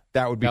 anymore. Yeah.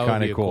 That would be That would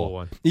kind be of a cool cool.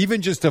 one.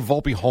 Even just a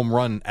Volpe home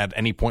run at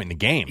any point in the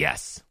game.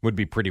 Yes. Would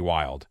be pretty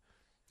wild.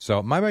 So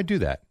I might do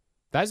that.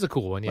 That's a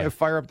cool one, yeah. Might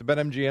fire up the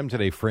BetMGM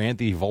today for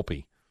Anthony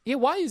Volpe. Yeah,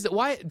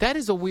 why that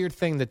is a weird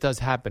thing that does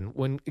happen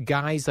when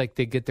guys like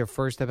they get their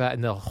first at bat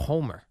and they'll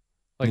homer.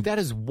 Like that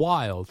is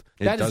wild.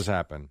 It That does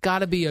happen. Got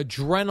to be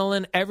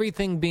adrenaline,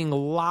 everything being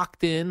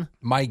locked in.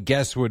 My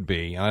guess would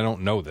be, and I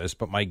don't know this,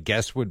 but my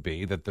guess would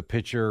be that the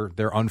pitcher,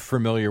 they're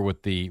unfamiliar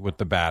with the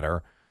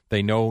batter.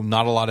 They know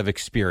not a lot of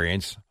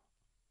experience.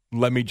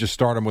 let me just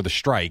start them with a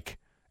strike,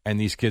 and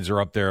these kids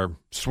are up there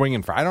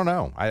swinging for. I don't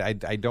know. I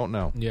don't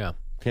know. Yeah.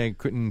 Okay,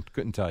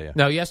 couldn't tell you.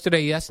 Now,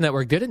 yesterday, Yes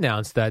Network did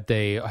announce that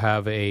they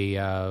have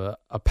a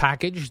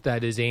package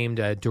that is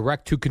aimed at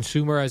direct to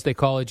consumer, as they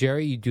call it,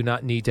 Jerry. You do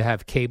not need to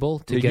have cable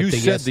to get the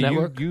Yes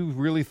Network. You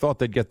really thought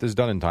they'd get this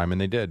done in time,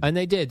 and they did. And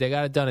they did. They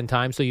got it done in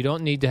time, so you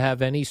don't need to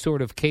have any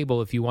sort of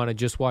cable if you want to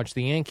just watch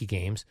the Yankee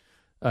games.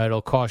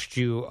 It'll cost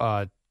you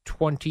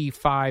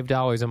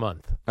 $25 a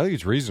month. I think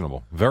it's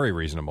reasonable, very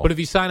reasonable. But if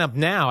you sign up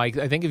now, I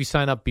think if you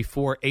sign up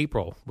before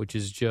April, which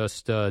is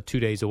just 2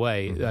 days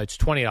away, it's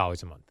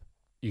 $20 a month.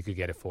 You could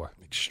get it for.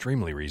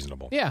 Extremely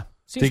reasonable. Yeah.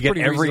 Seems to get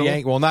pretty every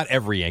reasonable. well, not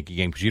every Yankee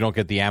game, because you don't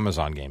get the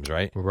Amazon games,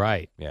 right?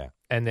 Right. Yeah.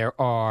 And there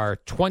are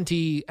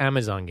 20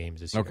 Amazon games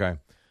this year. Okay.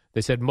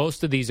 They said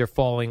most of these are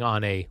falling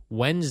on a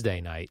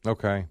Wednesday night.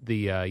 Okay.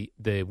 The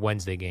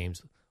Wednesday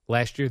games.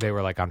 Last year they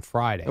were like on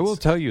Fridays. I will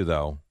tell you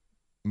though,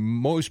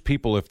 most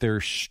people, if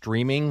they're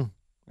streaming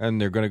and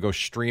they're going to go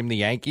stream the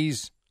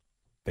Yankees,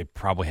 they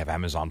probably have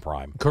Amazon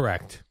Prime.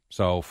 Correct.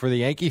 So for the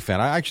Yankee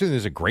fan, I actually think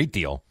it's a great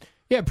deal.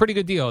 Yeah, pretty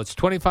good deal. It's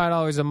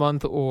 $25 a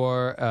month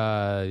or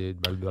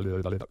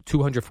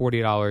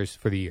 $240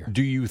 for the year.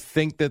 Do you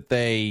think that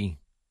they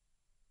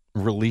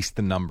released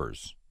the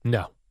numbers?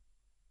 No.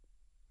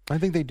 I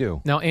think they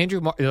do. Now,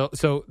 Andrew,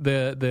 so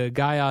the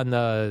guy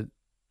on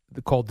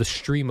called The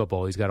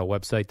Streamable, he's got a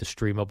website, The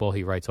Streamable.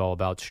 He writes all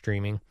about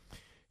streaming.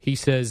 He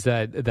says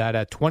that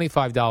at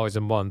 $25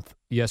 a month,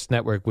 Yes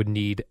Network would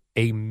need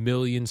 1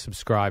 million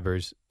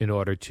subscribers in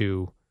order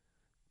to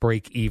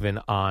break even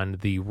on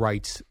the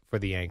rights for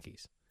the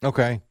Yankees.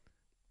 Okay.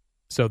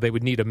 So they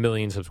would need 1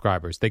 million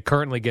subscribers. They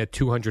currently get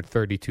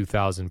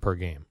 232,000 per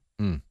game.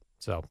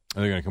 So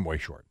and they're going to come way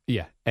short.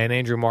 Yeah. And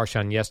Andrew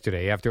Marchand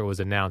yesterday, after it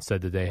was announced,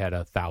 said that they had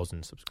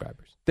 1,000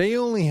 subscribers. They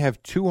only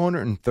have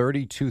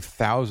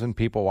 232,000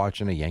 people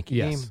watching a Yankee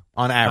game?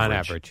 On average? On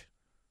average.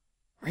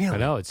 Really? I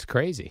know. It's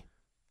crazy.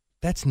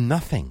 That's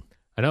nothing.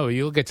 I know.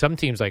 You look at some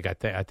teams, like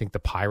I think the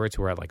Pirates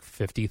were at like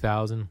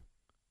 50,000.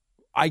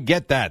 I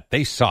get that.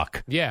 They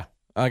suck. Yeah.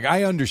 Like,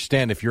 I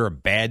understand if you're a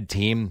bad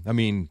team. I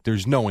mean,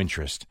 there's no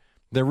interest.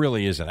 There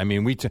really isn't. I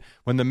mean,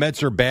 when the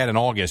Mets are bad in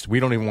August, we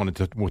don't even want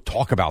to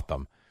talk about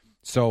them.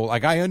 So,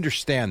 like, I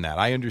understand that.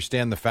 I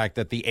understand the fact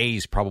that the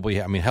A's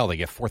probably, I mean, hell, they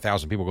get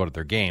 4,000 people go to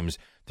their games.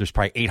 There's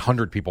probably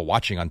 800 people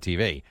watching on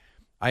TV.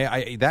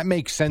 That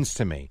makes sense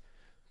to me.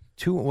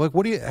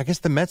 I guess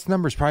the Mets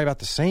number is probably about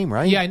the same,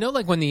 right? Yeah, I know,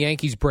 like, when the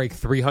Yankees break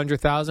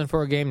 300,000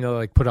 for a game, they'll,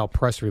 like, put out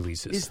press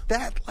releases. Is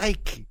that,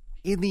 like,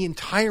 in the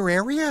entire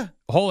area?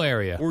 Whole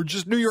area. Or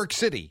just New York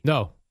City?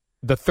 No.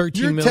 The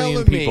 13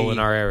 million people in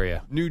our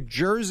area. New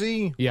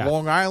Jersey, yeah.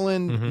 Long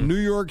Island, New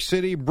York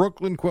City,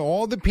 Brooklyn,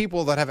 all the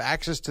people that have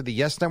access to the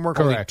Yes Network,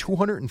 correct. Only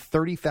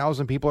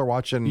 230,000 people are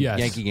watching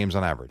Yankee games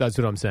on average. That's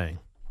what I'm saying.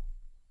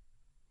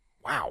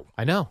 Wow.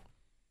 I know.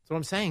 That's what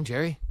I'm saying,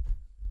 Jerry.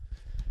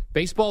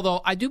 Baseball,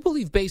 though, I do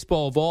believe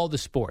baseball of all the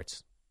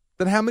sports.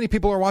 Then how many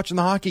people are watching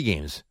the hockey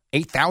games?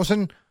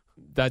 8,000?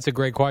 That's a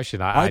great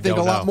question. I think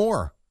don't a lot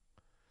more.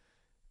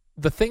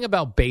 The thing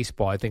about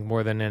baseball, I think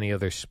more than any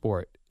other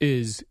sport,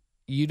 is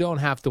you don't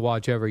have to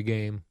watch every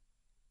game.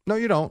 No,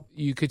 you don't.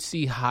 You could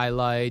see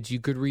highlights. You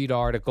could read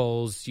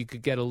articles. You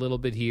could get a little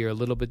bit here, a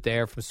little bit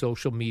there from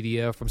social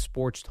media, from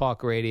sports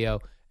talk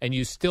radio, and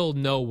you still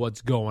know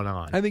what's going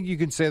on. I think you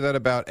can say that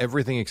about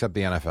everything except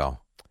the NFL.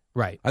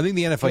 Right. I think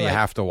the NFL you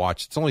have to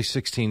watch. It's only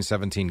 16,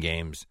 17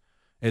 games.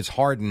 It's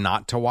hard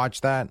not to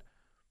watch that.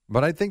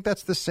 But I think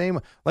that's the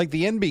same. Like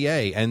the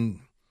NBA,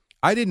 and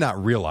I did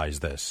not realize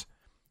this.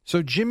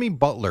 So Jimmy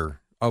Butler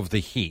of the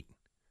Heat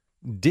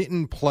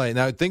didn't play.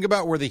 Now think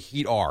about where the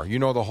Heat are. You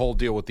know the whole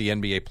deal with the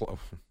NBA.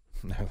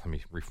 Let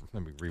me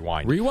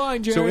rewind.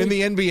 Rewind, Jerry. So in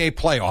the NBA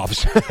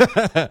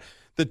playoffs,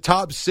 the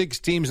top 6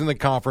 teams in the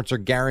conference are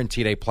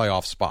guaranteed a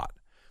playoff spot.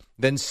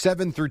 Then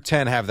 7 through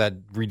 10 have that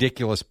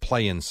ridiculous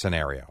play-in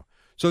scenario.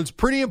 So it's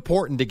pretty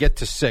important to get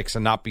to 6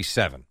 and not be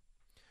 7.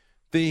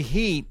 The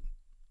Heat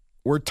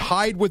were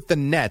tied with the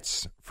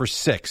Nets for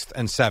 6th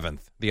and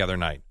 7th the other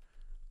night.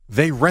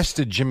 They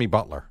rested Jimmy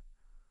Butler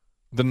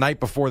the night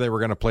before they were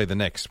going to play the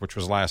Knicks, which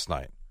was last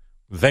night.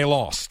 They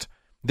lost.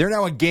 They're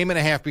now a game and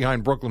a half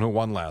behind Brooklyn, who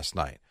won last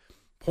night.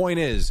 Point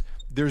is,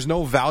 there's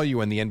no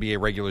value in the NBA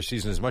regular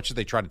season as much as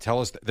they try to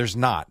tell us. There's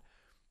not.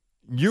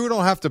 You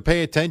don't have to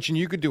pay attention.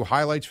 You could do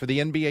highlights for the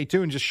NBA,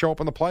 too, and just show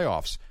up in the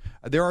playoffs.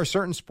 There are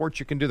certain sports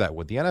you can do that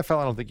with. The NFL,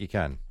 I don't think you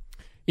can.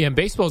 Yeah, and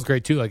baseball is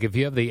great, too. Like, if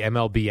you have the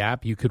MLB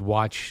app, you could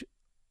watch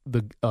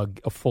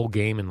a full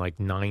game in, like,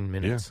 9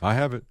 minutes. Yeah, I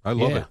have it. I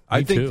love it.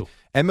 I think too.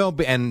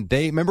 MLB, and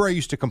they, remember I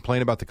used to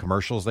complain about the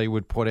commercials they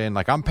would put in?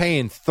 Like, I'm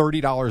paying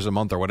 $30 a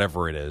month or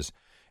whatever it is,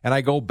 and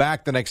I go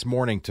back the next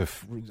morning to,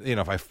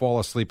 if I fall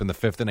asleep in the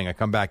 5th inning, I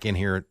come back in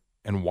here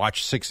and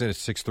watch 6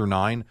 through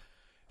 9.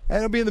 And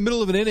it'll be in the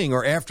middle of an inning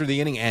or after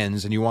the inning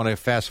ends and you want to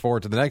fast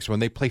forward to the next one.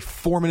 They play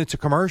 4 minutes of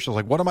commercials.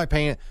 Like, what am I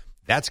paying?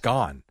 That's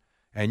gone.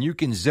 And you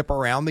can zip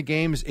around the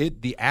games.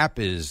 The app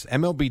is,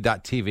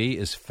 MLB.TV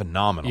is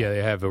phenomenal. Yeah,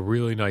 they have a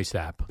really nice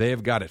app. They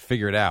have got it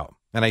figured out.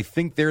 And I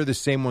think they're the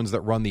same ones that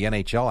run the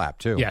NHL app,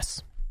 too.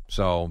 Yes.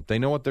 So they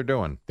know what they're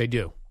doing. They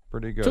do.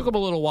 Pretty good. Took them a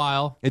little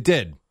while. It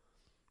did.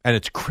 And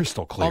it's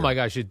crystal clear. Oh my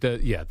gosh!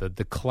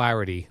 The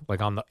clarity,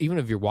 like even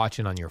if you're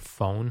watching on your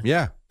phone,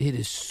 yeah, it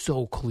is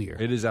so clear.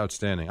 It is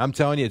outstanding. I'm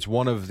telling you, it's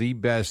one of the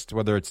best.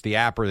 Whether it's the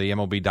app or the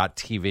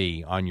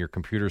MLB.TV on your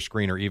computer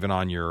screen or even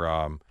on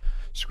your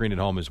screen at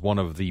home, is one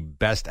of the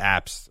best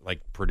apps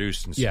like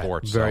produced in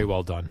sports. Very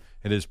well done.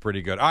 It is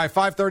pretty good. All right,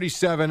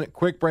 5:37.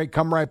 Quick break.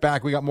 Come right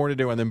back. We got more to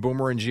do, and then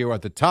Boomer and Gio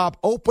at the top.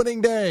 Opening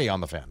day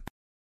on the Fan.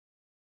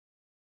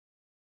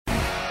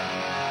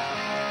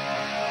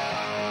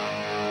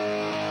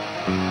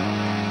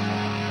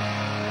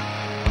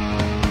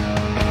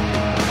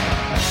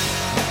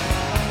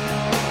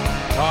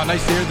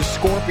 Nice to hear the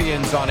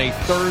Scorpions on a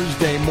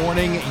Thursday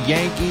morning.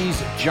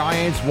 Yankees,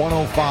 Giants,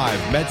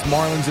 105. Mets,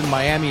 Marlins in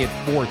Miami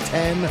at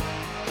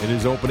 4:10. It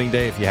is opening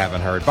day if you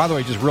haven't heard. By the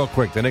way, just real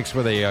quick, the Knicks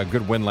with a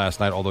good win last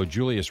night, although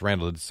Julius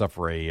Randle did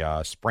suffer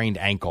a sprained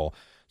ankle,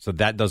 so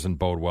that doesn't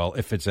bode well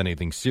if it's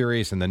anything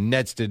serious. And the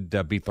Nets did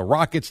beat the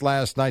Rockets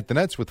last night. The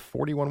Nets with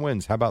 41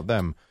 wins. How about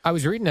them? I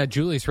was reading that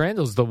Julius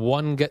Randle's the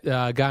one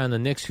guy on the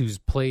Knicks who's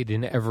played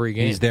in every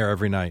game. He's there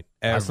every night.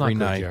 That's not Every good,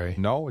 night. Jerry.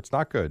 No, it's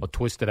not good. A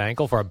twisted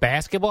ankle for a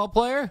basketball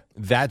player?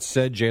 That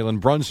said, Jalen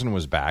Brunson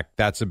was back.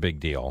 That's a big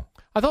deal.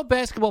 I thought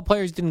basketball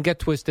players didn't get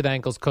twisted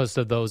ankles because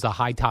of those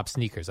high-top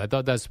sneakers. I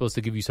thought that's supposed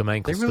to give you some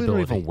ankle stability. They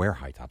really stability. don't even wear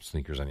high-top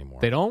sneakers anymore.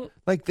 They don't?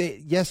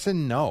 Yes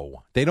and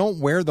no. They don't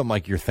wear them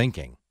like you're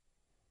thinking.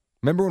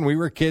 Remember when we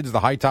were kids,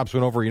 the high tops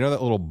went over,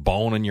 that little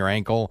bone in your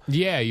ankle?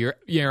 Yeah,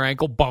 your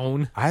ankle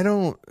bone. I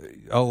don't,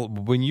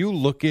 when you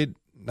look at,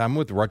 I'm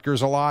with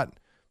Rutgers a lot,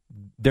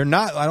 they're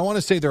not, I don't want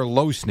to say they're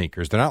low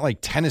sneakers. They're not like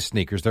tennis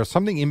sneakers. They're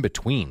something in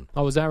between.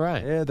 Oh, is that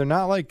right? Yeah, they're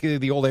not like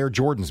the old Air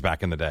Jordans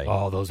back in the day.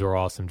 Oh, those were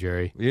awesome,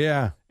 Jerry.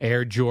 Yeah.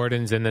 Air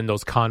Jordans and then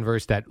those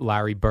Converse that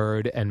Larry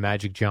Bird and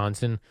Magic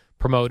Johnson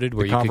promoted.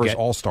 Where the you Converse could get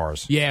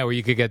All-Stars. Yeah, where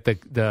you could get the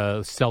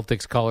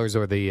Celtics colors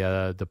or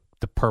the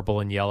purple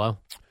and yellow.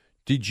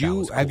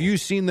 Have you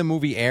seen the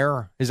movie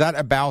Air? Is that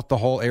about the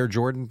whole Air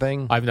Jordan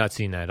thing? I've not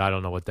seen that. I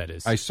don't know what that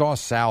is. I saw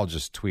Sal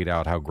just tweet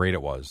out how great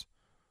it was.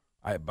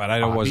 But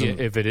I wasn't.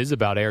 If it is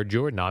about Air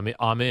Jordan,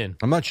 I'm in.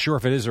 I'm not sure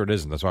if it is or it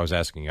isn't. That's why I was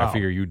asking. I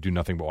figure you do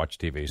nothing but watch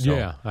TV. So.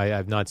 Yeah, I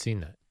have not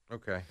seen that.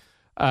 Okay.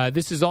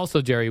 This is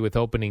also, Jerry, with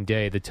opening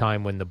day, the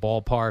time when the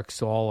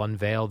ballparks all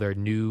unveil their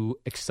new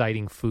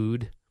exciting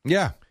food.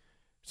 Yeah.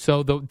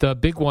 So the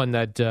big one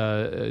that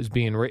is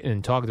being written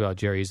and talked about,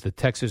 Jerry, is the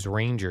Texas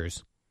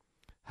Rangers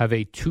have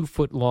a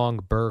 2-foot-long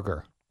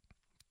burger.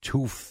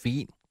 2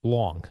 feet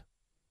long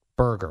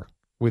burger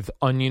with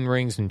onion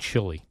rings and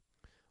chili.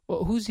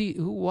 Well,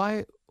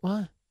 why?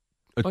 What?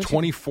 A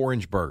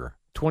 24-inch burger.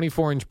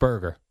 24-inch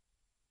burger.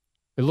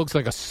 It looks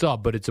like a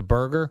sub, but it's a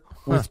burger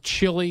with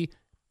chili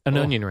and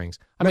onion rings.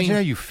 Imagine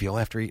how you feel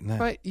after eating that.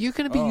 Right, you're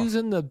going to be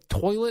using the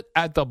toilet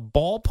at the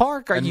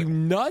ballpark? Are you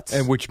nuts?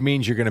 And which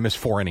means you're going to miss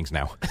 4 innings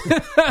now.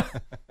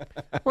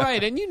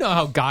 Right, and you know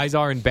how guys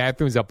are in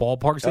bathrooms at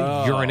ballparks.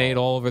 They urinate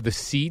all over the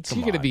seats.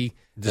 You're going to be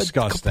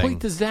disgusting. A complete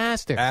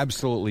disaster.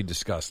 Absolutely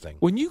disgusting.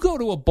 When you go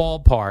to a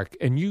ballpark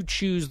and you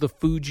choose the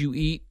food you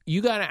eat,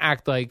 you got to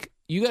act like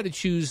you got to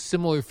choose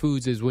similar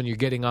foods as when you're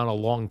getting on a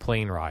long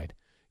plane ride.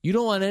 You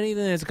don't want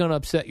anything that's going to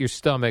upset your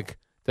stomach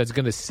that's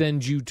going to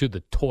send you to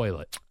the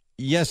toilet.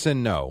 Yes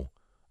and no.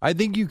 I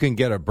think you can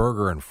get a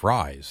burger and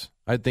fries.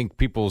 I think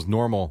people's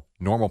normal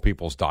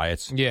people's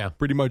diets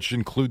pretty much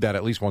include that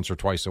at least once or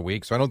twice a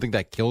week. So I don't think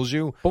that kills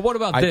you. But what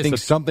about this? I think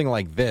something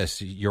like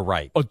this, you're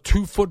right. A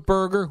 2-foot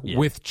burger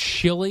with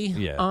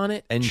chili on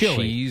it? And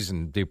chili. cheese,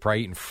 and they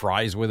probably eating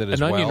fries with it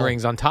as well. And onion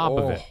rings on top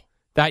of it.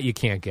 That you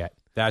can't get.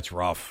 That's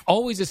rough.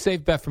 Always a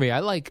safe bet for me.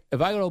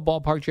 If I go to a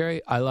ballpark,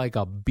 Jerry, I like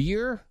a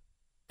beer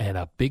and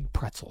a big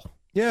pretzel.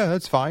 Yeah,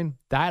 that's fine.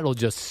 That'll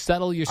just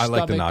settle your stomach. I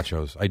like the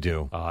nachos. I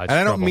do. And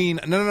I don't mean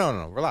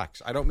no.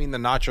 Relax. I don't mean the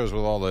nachos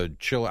with all the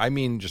chili. I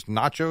mean just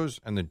nachos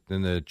and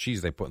the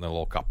cheese they put in the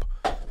little cup.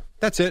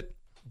 That's it.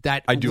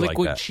 That I do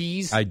liquid like that.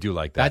 cheese. I do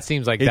like that. That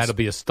seems like that'll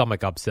be a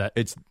stomach upset.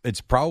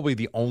 It's probably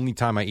the only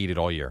time I eat it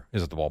all year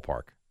is at the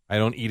ballpark. I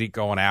don't eat it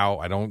going out.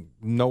 I don't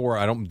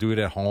do it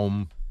at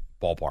home.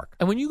 Ballpark.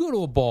 And when you go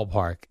to a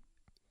ballpark,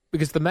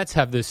 because the Mets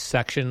have this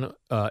section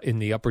in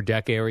the upper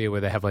deck area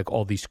where they have like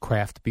all these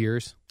craft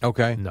beers.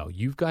 Okay. No,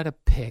 you've got to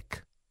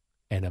pick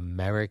an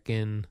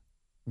American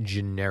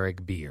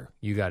generic beer.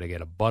 You got to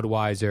get a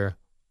Budweiser,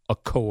 a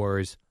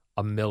Coors,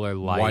 a Miller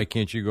Lite. Why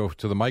can't you go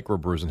to the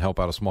microbrews and help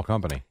out a small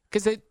company?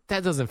 Because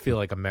that doesn't feel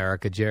like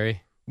America,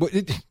 Jerry.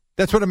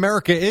 That's what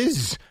America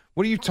is.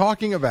 What are you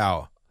talking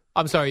about?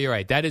 I'm sorry, you're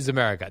right. That is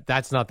America.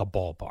 That's not the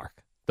ballpark.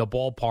 The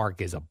ballpark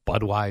is a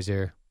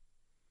Budweiser,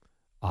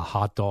 a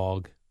hot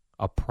dog,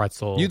 a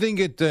pretzel. You think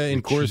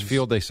in Coors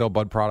Field they sell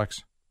Bud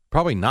products?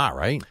 Probably not,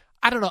 right?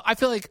 I don't know. I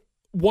feel like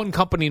one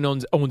company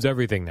owns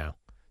everything now.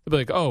 They'll be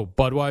like, oh,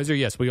 Budweiser,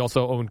 yes, we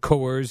also own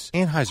Coors.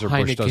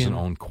 Anheuser-Busch doesn't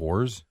own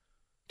Coors.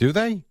 Do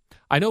they?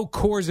 I know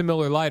Coors and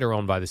Miller Lite are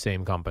owned by the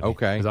same company.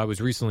 Okay. Because I was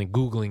recently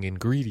Googling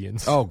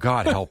ingredients. Oh,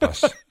 God, help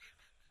us.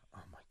 Oh,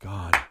 my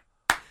God.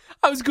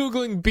 I was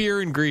Googling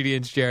beer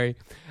ingredients, Jerry,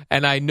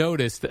 and I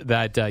noticed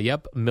that,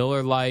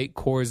 Miller Lite,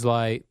 Coors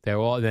Light, they're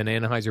all, then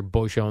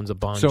Anheuser-Busch owns a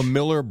bunch. So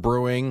Miller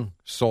Brewing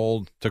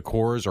sold to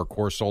Coors, or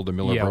Coors sold to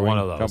Miller Brewing one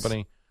of those.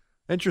 Company?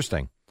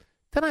 Interesting.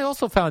 Then I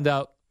also found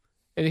out,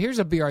 and here's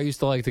a beer I used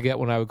to like to get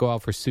when I would go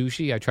out for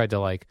sushi. I tried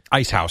to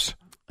Ice House.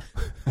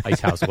 Ice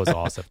House was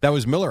awesome. That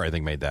was Miller, I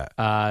think, made that.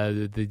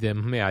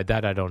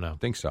 That I don't know. I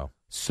think so.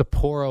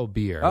 Sapporo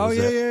beer. Oh, was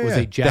yeah.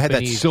 a Japanese They had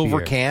that silver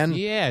beer. can?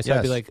 Yeah, so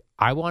I'd be like,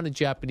 I want a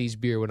Japanese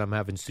beer when I'm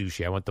having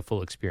sushi. I want the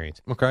full experience.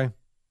 Okay.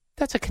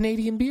 That's a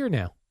Canadian beer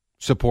now.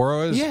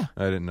 Sapporo is? Yeah.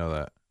 I didn't know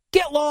that.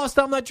 Get lost.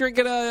 I'm not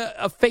drinking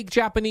a fake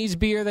Japanese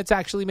beer that's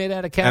actually made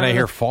out of Canada. And I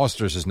hear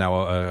Foster's is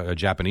now a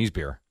Japanese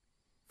beer.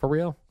 For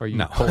real? Or are you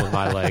No. pulling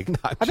my leg?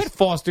 I bet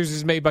Foster's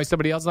is made by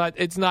somebody else.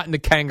 It's not in the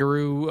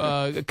kangaroo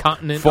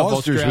continent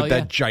Foster's of Australia. with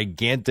that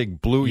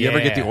gigantic blue. You ever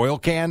get the oil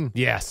can?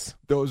 Yes.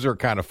 Those are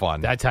kind of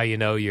fun. That's how you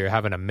know you're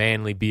having a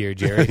manly beer,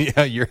 Jerry.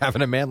 Yeah, you're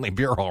having a manly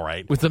beer, all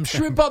right. With some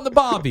shrimp on the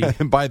bobby.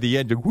 And by the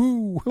end,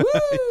 woo,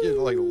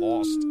 you're like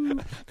lost.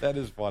 That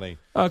is funny.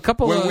 A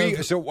couple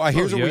here's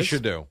what we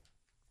should do.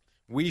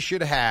 We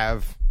should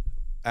have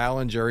Al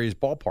and Jerry's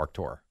ballpark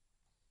tour.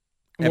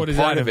 What does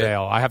that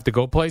entail? I have to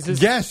go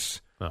places? Yes.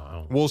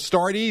 Uh-oh. We'll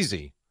start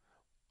easy.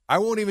 I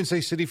won't even say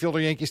Citi Field or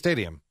Yankee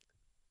Stadium.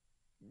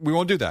 We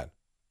won't do that.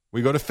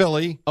 We go to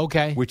Philly,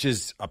 okay, which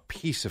is a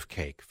piece of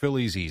cake.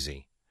 Philly's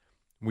easy.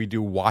 We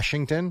do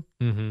Washington,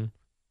 and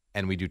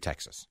we do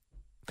Texas.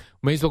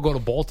 May as well go to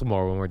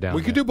Baltimore when we're down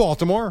We there. could do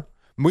Baltimore.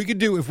 We could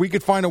do, if we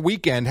could find a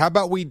weekend, how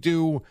about we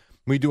do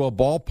a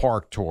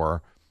ballpark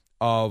tour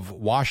of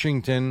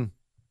Washington,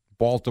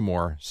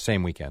 Baltimore,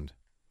 same weekend.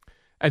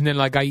 And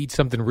then, I eat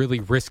something really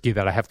risky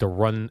that I have to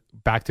run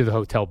back to the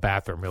hotel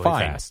bathroom really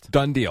fast.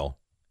 Done deal.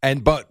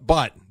 And but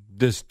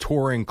this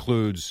tour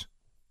includes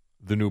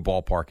the new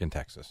ballpark in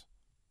Texas,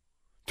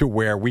 to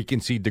where we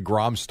can see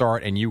DeGrom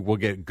start, and you will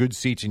get good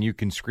seats, and you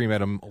can scream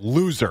at him,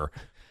 "Loser!"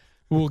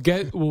 We'll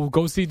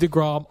go see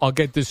DeGrom. I'll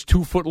get this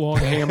 2-foot-long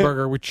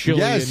hamburger with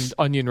chili and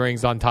onion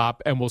rings on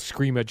top, and we'll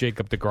scream at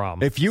Jacob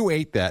DeGrom. If you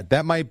ate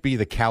that might be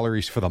the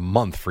calories for the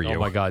month for you. Oh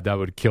my God, that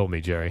would kill me,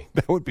 Jerry.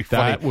 That would be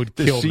funny. That would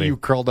to kill see me. you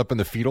curled up in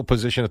the fetal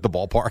position at the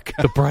ballpark.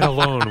 The bread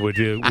alone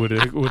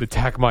would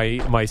attack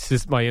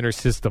my inner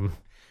system.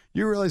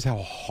 You realize how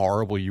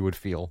horrible you would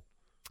feel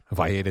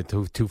if I ate a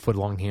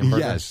 2-foot-long hamburger?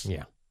 Yes.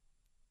 Yeah.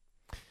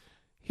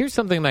 Here's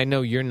something I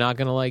know you're not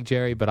going to like,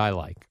 Jerry, but I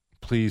like.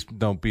 Please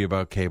don't be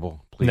about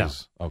cable. Please.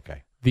 No.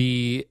 Okay.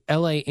 The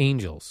L.A.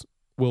 Angels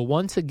will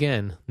once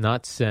again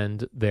not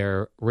send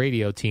their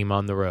radio team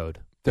on the road.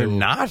 They're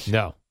not?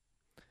 No.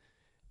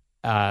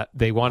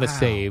 They want to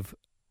save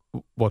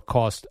what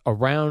cost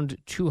around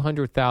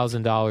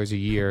 $200,000 a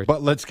year.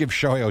 But let's give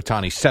Shohei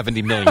Ohtani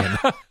 $70 million.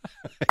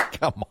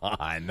 Come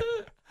on.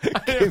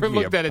 I never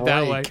looked at it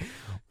that way.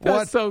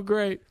 That's so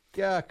great.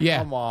 Yeah,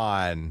 come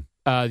on.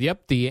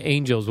 The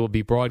Angels will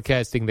be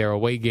broadcasting their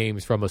away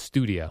games from a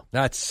studio.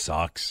 That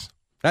sucks.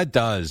 That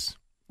does.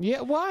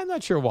 Yeah, well, I'm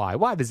not sure why.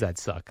 Why does that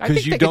suck?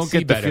 Because you don't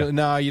get the feel.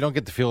 No, you don't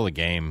get the feel of the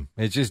game.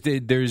 It's just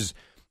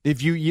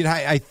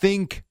I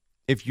think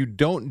if you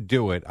don't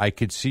do it, I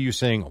could see you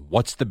saying,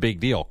 "What's the big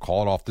deal?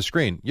 Call it off the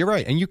screen." You're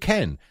right, and you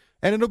can,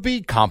 and it'll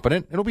be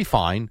competent. It'll be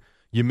fine.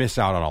 You miss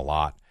out on a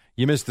lot.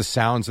 You miss the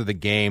sounds of the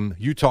game.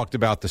 You talked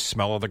about the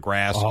smell of the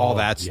grass, all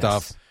that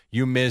stuff.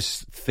 You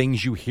miss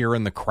things you hear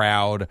in the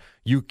crowd.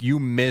 You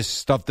miss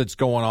stuff that's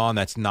going on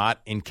that's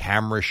not in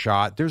camera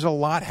shot. There's a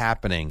lot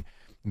happening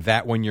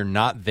that when you're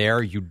not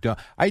there, you don't.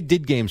 I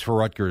did games for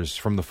Rutgers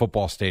from the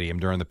football stadium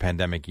during the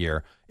pandemic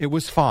year. It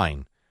was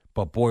fine.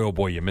 But boy, oh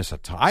boy, you miss a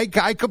ton.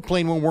 I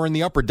complain when we're in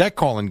the upper deck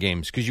calling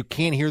games because you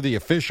can't hear the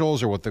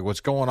officials or what's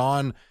going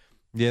on.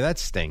 Yeah, that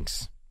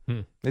stinks.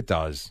 It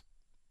does.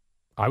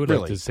 I would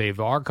like to save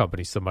our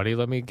company some money.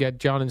 Let me get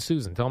John and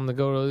Susan. Tell them to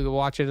go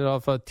watch it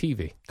off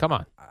TV. Come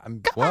on.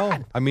 Come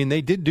on. I mean,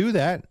 they did do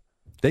that.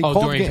 They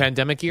during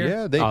pandemic year?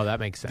 Yeah. That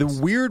makes sense.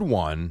 The weird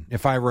one,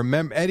 if I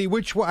remember, Eddie,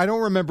 which one? I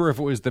don't remember if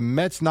it was the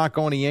Mets not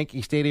going to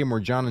Yankee Stadium or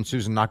John and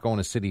Susan not going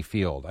to Citi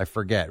Field. I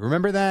forget.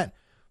 Remember that?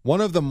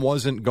 One of them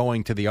wasn't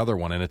going to the other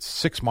one, and it's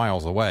 6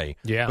 miles away.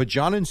 Yeah. But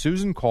John and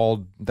Susan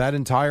called that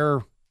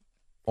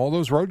all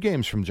those road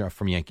games from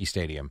Yankee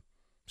Stadium.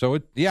 So,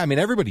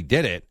 everybody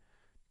did it.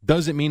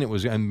 Doesn't mean it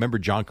was, I remember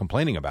John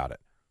complaining about it.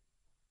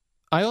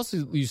 I also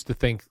used to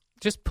think,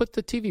 just put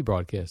the TV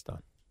broadcast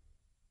on.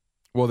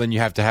 Well, then you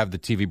have to have the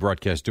TV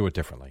broadcast do it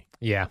differently.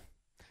 Yeah.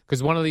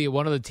 Because one of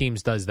the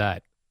teams does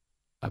that.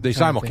 They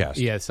simulcast.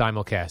 Yeah,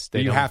 simulcast.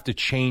 You have to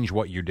change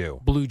what you do.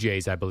 Blue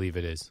Jays, I believe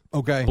it is.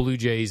 Okay. Blue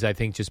Jays, I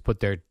think, just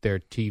put their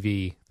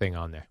TV thing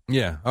on there.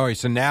 Yeah. All right.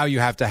 So now you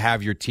have to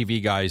have your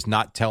TV guys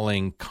not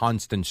telling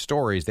constant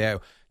stories.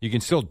 You can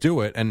still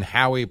do it. And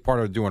Howie, part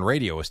of doing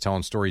radio, is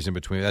telling stories in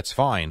between. That's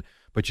fine.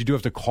 But you do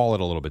have to call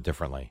it a little bit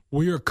differently.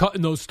 We are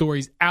cutting those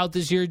stories out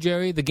this year,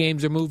 Jerry. The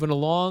games are moving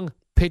along.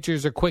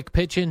 Pitchers are quick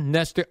pitching.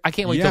 I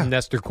can't wait till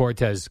Nestor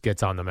Cortez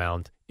gets on the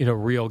mound in a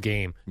real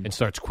game and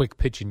starts quick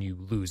pitching, you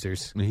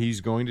losers. He's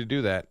going to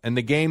do that. And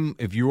the game,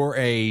 if you're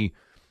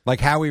like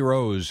Howie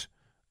Rose,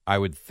 I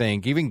would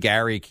think, even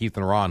Gary, Keith,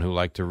 and Ron, who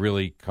like to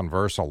really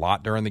converse a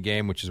lot during the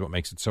game, which is what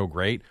makes it so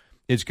great,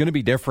 it's going to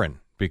be different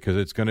because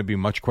it's going to be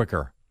much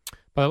quicker.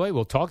 By the way,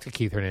 we'll talk to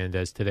Keith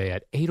Hernandez today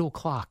at 8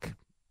 o'clock.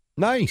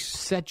 Nice.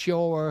 Set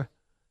your,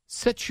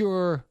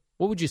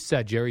 what would you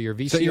set, Jerry? Your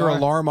VCR? Set your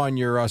alarm on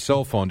your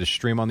cell phone to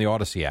stream on the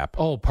Odyssey app.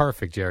 Oh,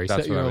 perfect, Jerry.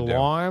 That's Set what your I would do.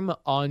 alarm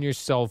on your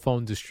cell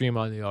phone to stream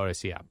on the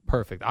Odyssey app.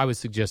 Perfect. I was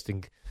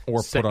suggesting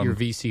Or set put on your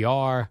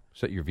VCR.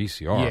 Set your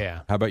VCR.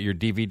 Yeah. How about your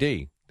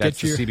DVD? That's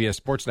Get the CBS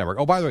Sports Network.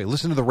 Oh, by the way,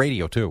 listen to the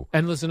radio, too.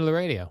 And listen to the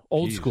radio.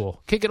 Old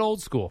school. Kick it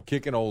old school.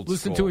 Kicking old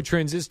Listen school. to a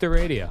transistor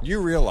radio.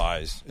 You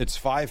realize it's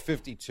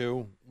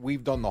 5:52.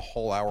 We've done the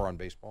whole hour on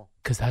baseball.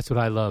 Because that's what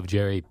I love,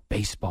 Jerry.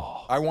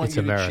 Baseball. I want It's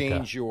you America. to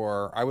change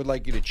your. I would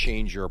like you to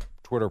change your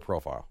Twitter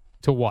profile.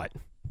 To what?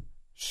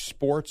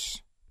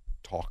 Sports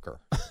talker.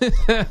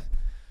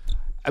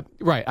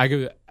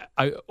 Right.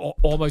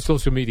 All my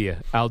social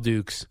media, Al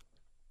Dukes,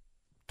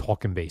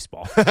 talking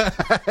baseball.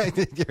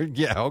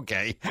 Yeah,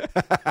 okay.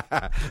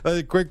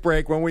 A quick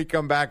break. When we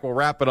come back, we'll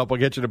wrap it up. We'll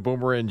get you to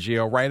Boomer and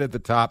Gio right at the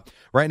top.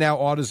 Right now,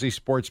 Odyssey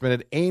Sports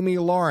Minute. Amy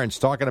Lawrence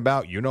talking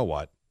about you know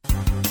what.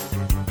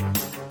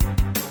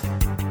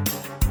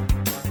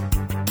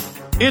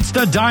 It's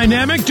the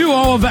dynamic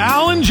duo of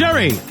Al and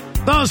Jerry,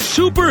 the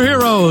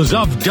superheroes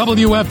of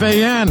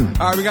WFAN.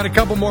 All right, we got a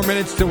couple more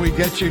minutes till we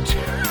get you to...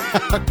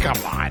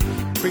 Come on.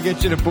 We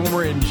get you to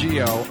Boomer and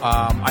Gio.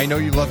 I know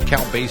you love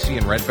Count Basie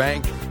and Red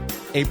Bank.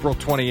 April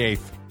 28th.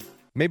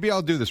 Maybe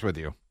I'll do this with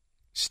you.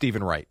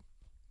 Stephen Wright.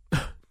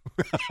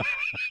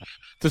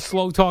 The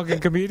slow-talking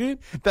comedian?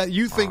 That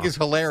you think is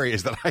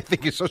hilarious, that I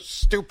think is so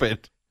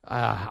stupid.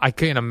 I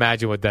can't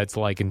imagine what that's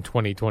like in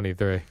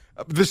 2023.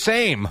 The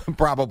same,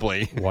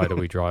 probably. Why do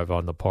we drive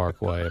on the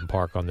parkway and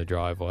park on the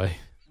driveway?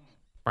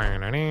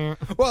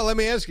 Well, let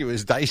me ask you,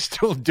 is Dice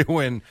still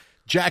doing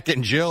Jack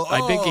and Jill?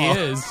 I think he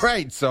is.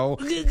 Right, so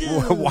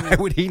why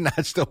would he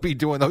not still be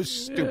doing those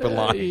stupid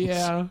lines?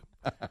 Yeah.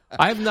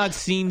 I have not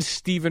seen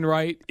Stephen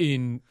Wright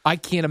I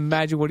can't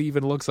imagine what he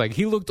even looks like.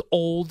 He looked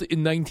old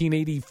in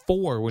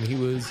 1984 when he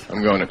was...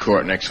 I'm going to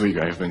court next week.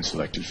 I've been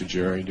selected for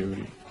jury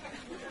duty.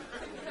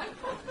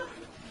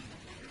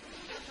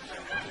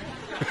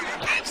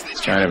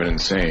 It's kind of an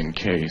insane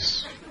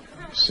case.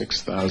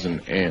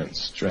 6,000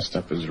 ants dressed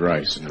up as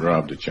rice and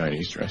robbed a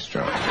Chinese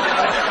restaurant.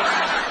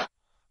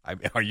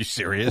 Are you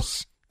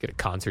serious? Get a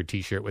concert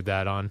T-shirt with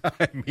that on.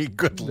 I mean,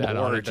 good that Lord.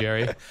 on it,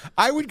 Jerry.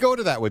 I would go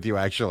to that with you,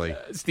 actually.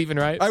 Stephen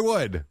Wright? I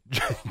would.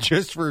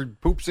 Just for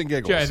poops and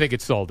giggles. Jerry, I think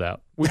it's sold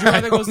out. Would you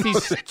rather go see,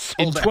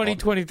 in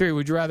 2023,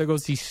 would you rather go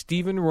see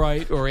Stephen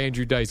Wright or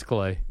Andrew Dice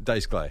Clay?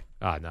 Dice Clay.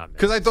 Ah, not me.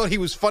 Because I thought he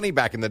was funny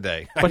back in the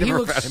day. But I he never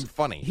looks, found him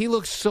funny. He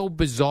looks so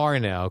bizarre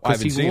now because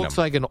he looks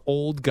like an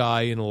old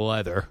guy in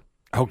leather.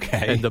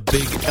 Okay. And the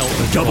big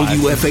Elton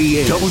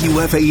WFAN,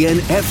 WFAN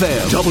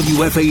FM,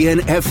 WFAN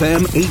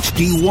FM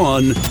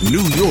HD1,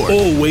 New York.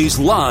 Always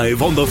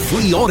live on the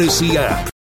free Odyssey app.